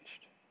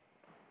changed.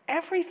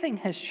 Everything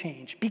has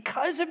changed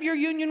because of your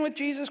union with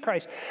Jesus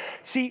Christ.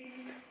 See,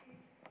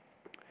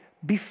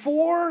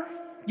 before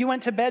you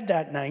went to bed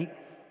that night,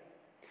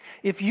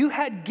 if you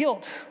had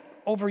guilt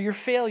over your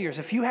failures,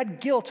 if you had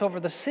guilt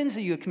over the sins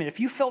that you had committed, if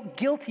you felt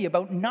guilty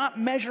about not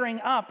measuring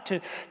up to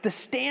the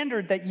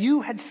standard that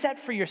you had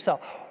set for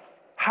yourself,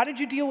 how did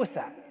you deal with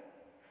that?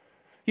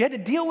 You had to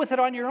deal with it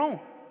on your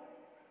own.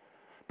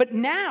 But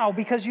now,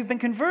 because you've been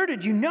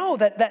converted, you know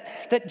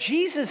that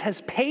Jesus has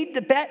paid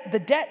the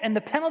debt and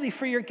the penalty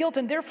for your guilt,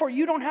 and therefore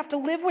you don't have to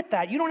live with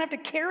that. You don't have to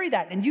carry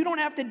that, and you don't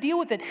have to deal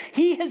with it.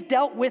 He has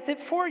dealt with it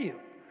for you.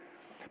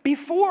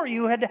 Before,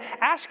 you had to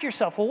ask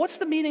yourself, well, what's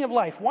the meaning of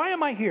life? Why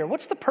am I here?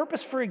 What's the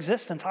purpose for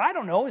existence? I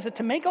don't know. Is it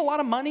to make a lot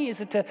of money?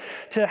 Is it to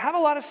have a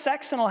lot of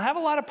sex and I'll have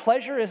a lot of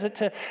pleasure? Is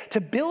it to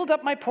build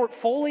up my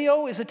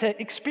portfolio? Is it to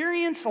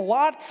experience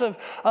lots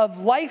of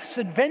life's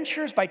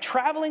adventures by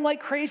traveling like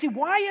crazy?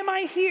 Why am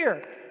I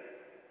here?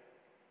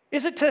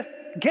 Is it to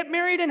get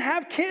married and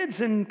have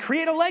kids and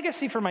create a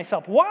legacy for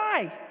myself?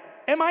 Why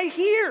am I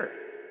here?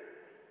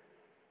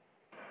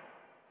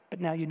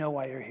 But now you know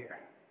why you're here.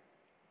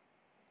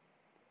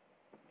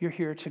 You're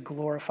here to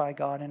glorify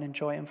God and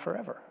enjoy Him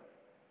forever.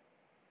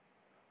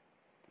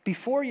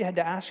 Before, you had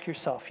to ask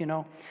yourself,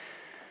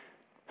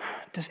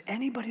 does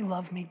anybody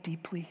love me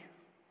deeply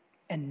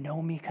and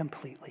know me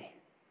completely?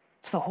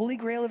 It's the holy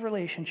grail of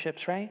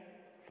relationships, right?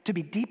 To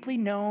be deeply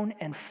known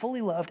and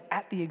fully loved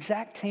at the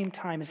exact same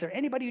time. Is there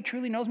anybody who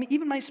truly knows me?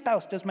 Even my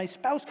spouse. Does my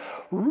spouse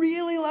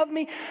really love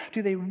me?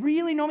 Do they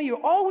really know me?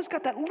 You always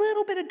got that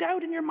little bit of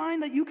doubt in your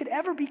mind that you could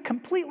ever be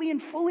completely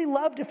and fully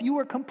loved if you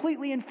were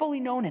completely and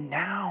fully known. And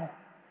now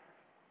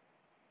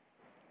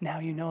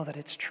you know that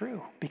it's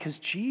true because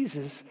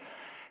Jesus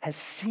has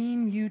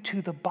seen you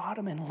to the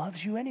bottom and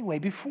loves you anyway.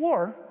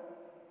 Before,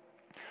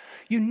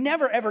 you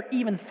never ever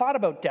even thought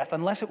about death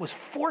unless it was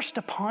forced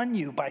upon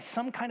you by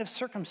some kind of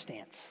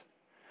circumstance.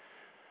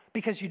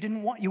 Because you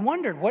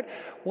wondered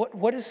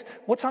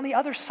what's on the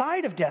other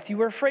side of death. You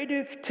were afraid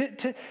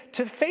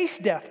to face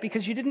death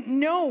because you didn't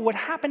know what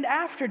happened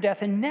after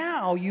death. And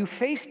now you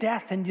face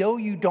death, and though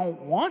you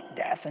don't want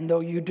death, and though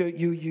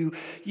you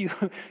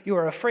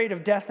are afraid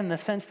of death in the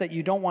sense that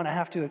you don't want to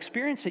have to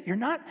experience it, you're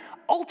not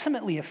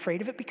ultimately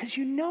afraid of it because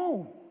you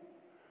know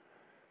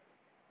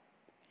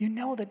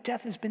that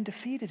death has been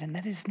defeated and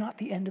that is not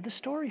the end of the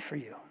story for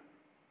you.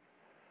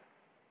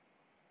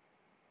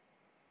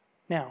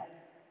 Now,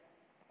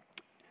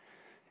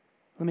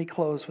 let me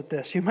close with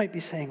this. You might be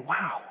saying,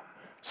 wow,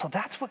 so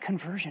that's what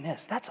conversion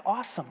is. That's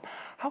awesome.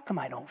 How come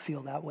I don't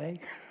feel that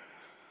way?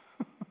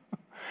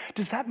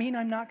 Does that mean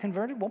I'm not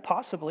converted? Well,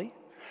 possibly.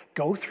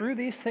 Go through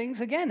these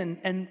things again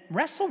and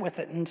wrestle with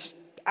it and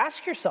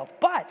ask yourself.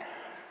 But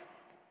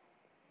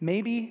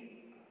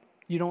maybe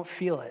you don't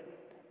feel it,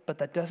 but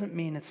that doesn't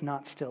mean it's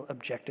not still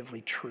objectively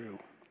true.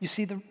 You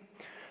see, the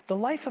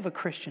life of a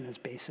Christian is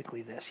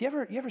basically this.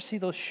 You ever see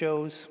those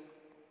shows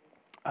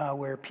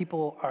where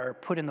people are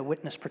put in the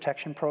witness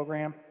protection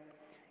program?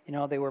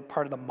 They were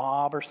part of the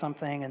mob or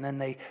something, and then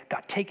they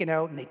got taken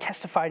out and they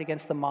testified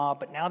against the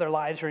mob, but now their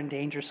lives are in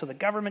danger, so the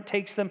government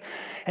takes them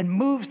and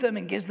moves them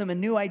and gives them a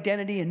new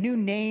identity, a new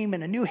name,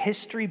 and a new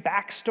history,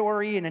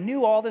 backstory, and a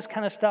new all this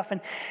kind of stuff,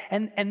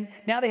 and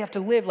now they have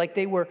to live like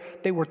they were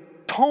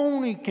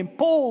Tony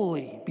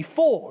Campoli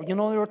before. They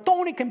were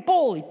Tony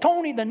Campoli,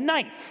 Tony the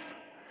Knife,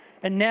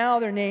 and now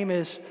their name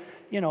is,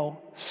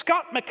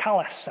 Scott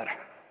McAllister.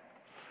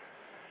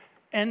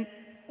 And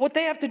what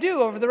they have to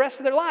do over the rest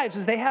of their lives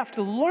is they have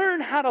to learn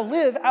how to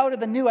live out of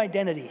the new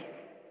identity.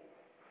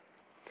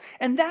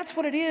 And that's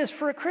what it is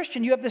for a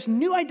Christian. You have this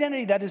new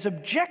identity that is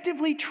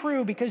objectively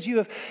true because you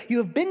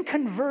have been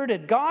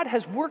converted. God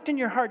has worked in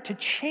your heart to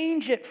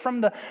change it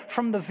from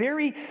the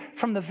very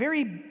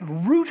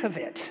root of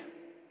it.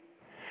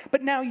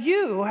 But now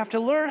you have to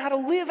learn how to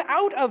live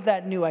out of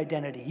that new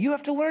identity. You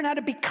have to learn how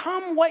to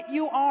become what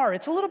you are.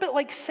 It's a little bit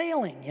like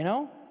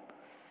sailing,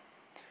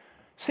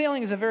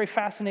 Sailing is a very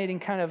fascinating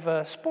kind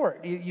of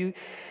sport.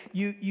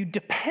 You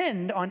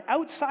depend on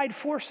outside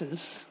forces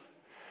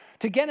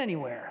to get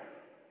anywhere.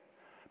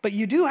 But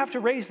you do have to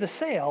raise the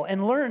sail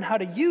and learn how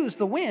to use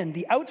the wind,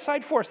 the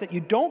outside force that you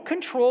don't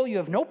control, you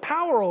have no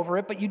power over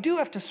it, but you do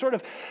have to sort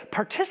of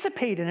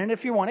participate in it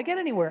if you want to get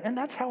anywhere. And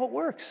that's how it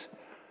works.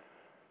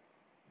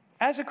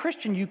 As a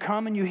Christian, you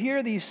come and you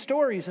hear these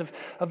stories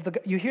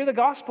you hear the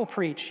gospel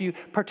preached, you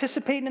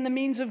participate in the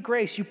means of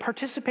grace, you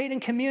participate in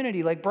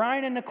community like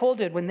Brian and Nicole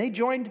did when they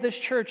joined this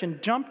church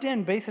and jumped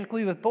in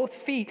basically with both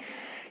feet.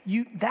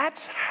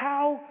 That's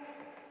how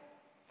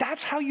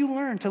you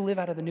learn to live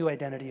out of the new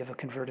identity of a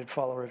converted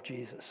follower of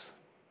Jesus.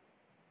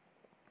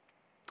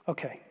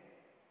 Okay.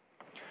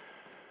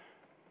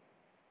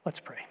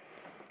 Let's pray.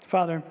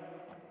 Father,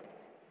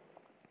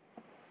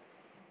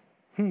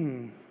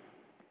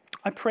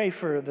 I pray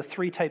for the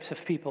three types of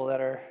people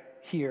that are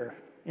here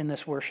in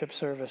this worship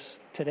service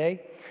today.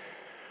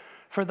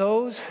 For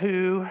those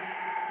who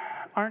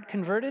aren't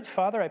converted,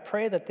 Father, I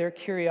pray that their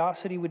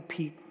curiosity would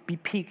be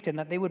piqued and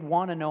that they would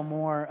want to know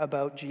more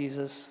about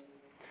Jesus.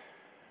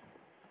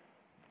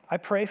 I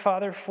pray,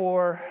 Father,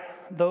 for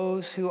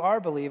those who are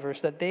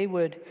believers, that they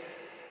would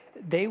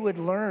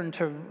learn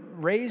to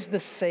raise the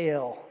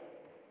sail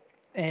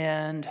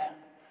and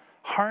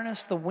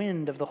harness the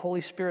wind of the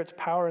Holy Spirit's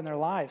power in their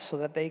lives so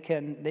that they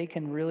can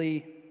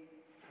really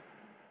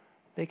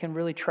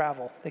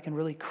travel, they can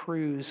really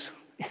cruise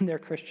in their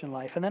Christian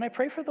life. And then I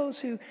pray for those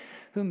who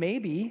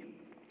maybe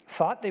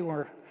thought they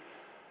were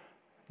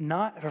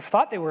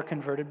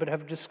converted, but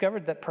have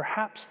discovered that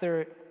perhaps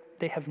they're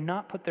they have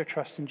not put their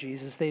trust in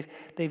Jesus.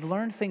 They've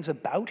learned things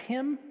about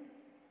him.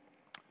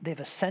 They've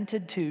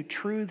assented to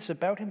truths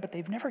about him, but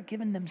they've never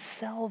given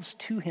themselves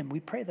to him. We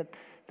pray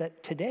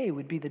that today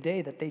would be the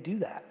day that they do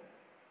that.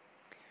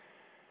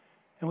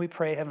 And we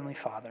pray, Heavenly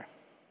Father,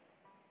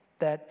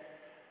 that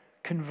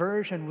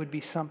conversion would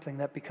be something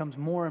that becomes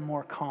more and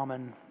more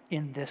common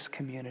in this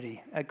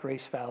community at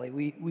Grace Valley.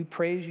 We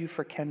praise you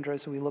for Kendra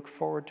as we look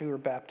forward to her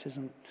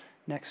baptism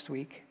next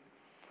week.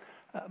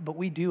 But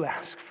we do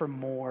ask for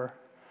more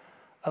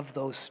of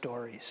those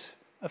stories,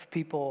 of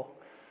people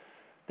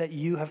that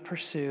you have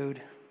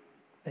pursued,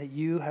 that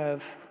you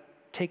have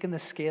taken the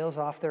scales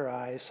off their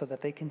eyes so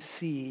that they can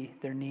see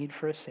their need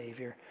for a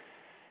Savior,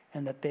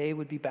 and that they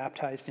would be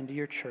baptized into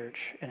your church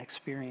and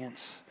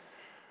experience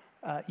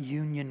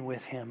union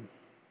with him,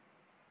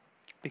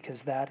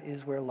 because that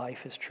is where life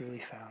is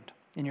truly found.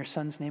 In your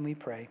Son's name we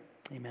pray.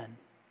 Amen.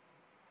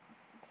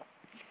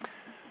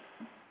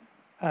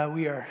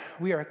 We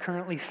are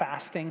currently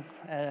fasting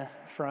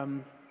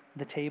from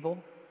the table,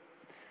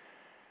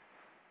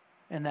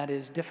 and that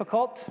is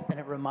difficult, and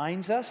it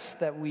reminds us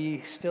that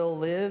we still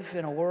live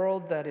in a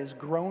world that is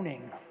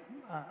groaning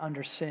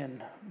under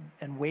sin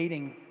and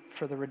waiting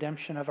for the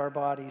redemption of our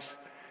bodies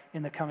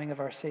in the coming of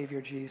our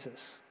Savior Jesus.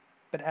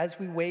 But as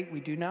we wait, we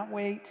do not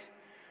wait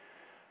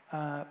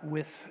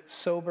with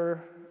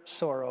sober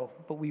sorrow,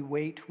 but we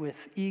wait with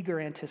eager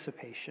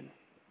anticipation.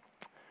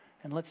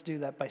 And let's do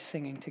that by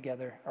singing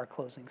together our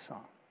closing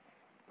song.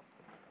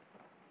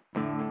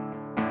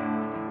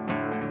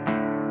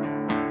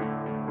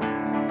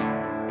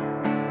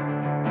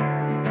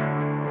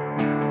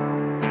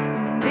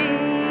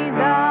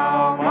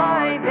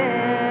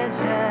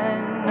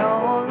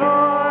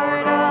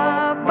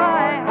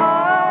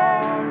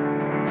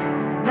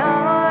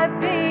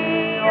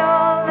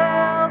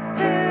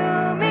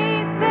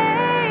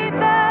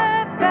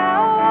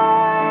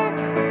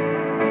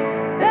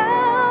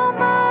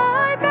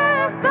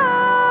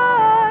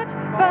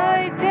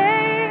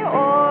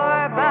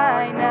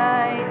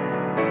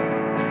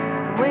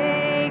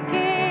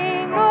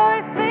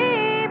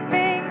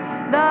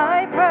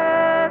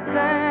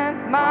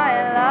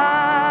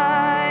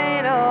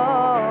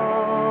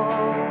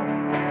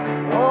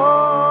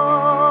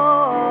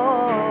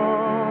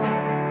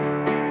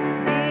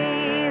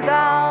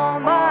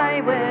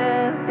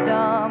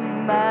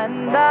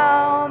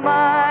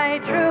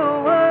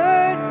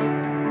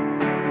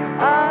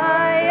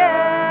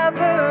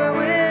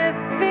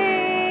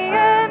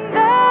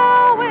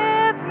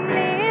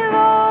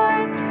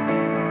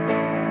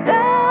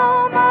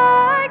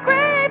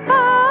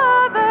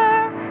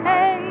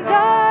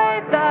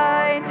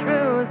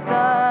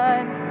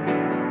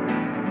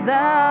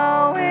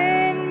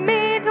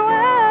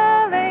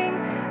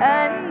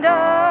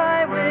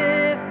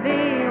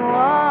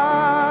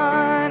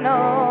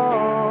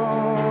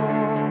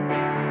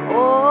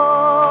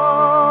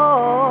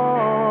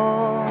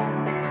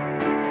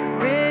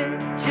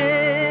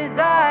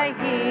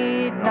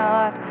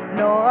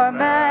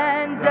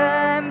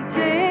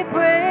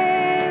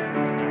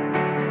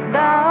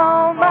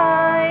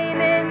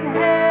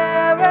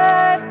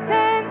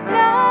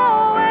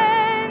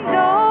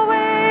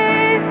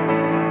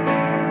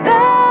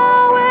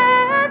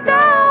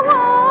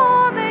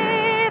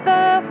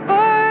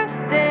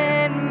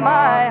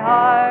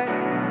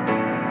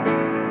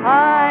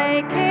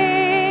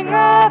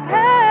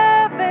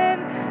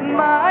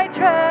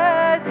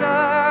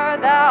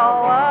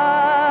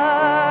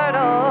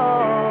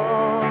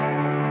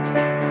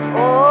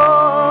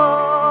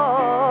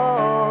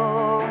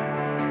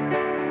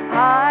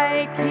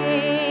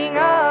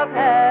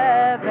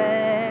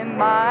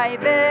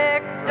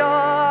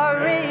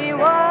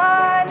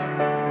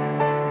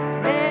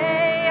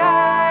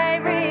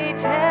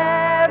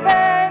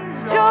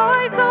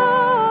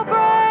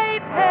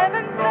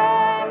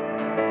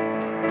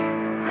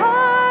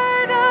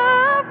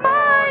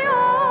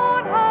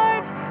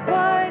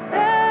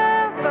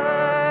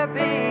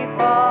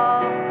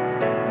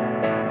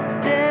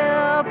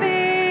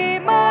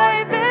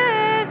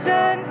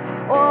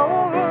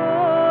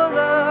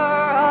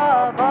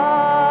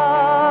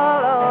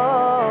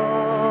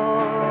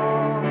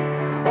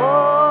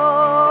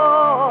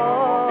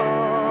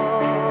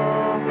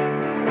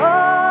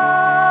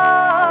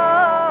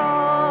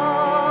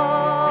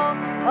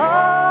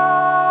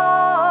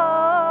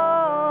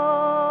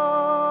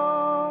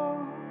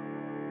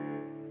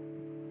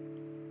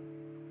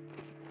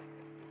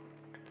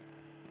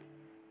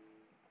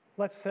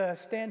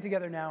 Let's stand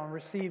together now and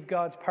receive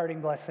God's parting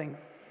blessing.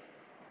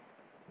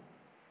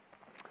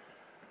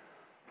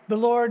 The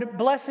Lord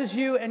blesses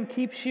you and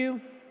keeps you.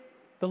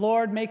 The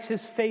Lord makes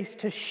his face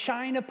to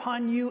shine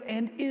upon you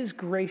and is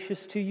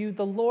gracious to you.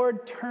 The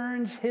Lord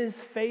turns his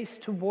face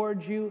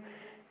towards you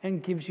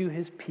and gives you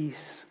his peace.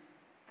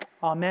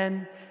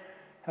 Amen.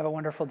 Have a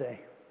wonderful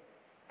day.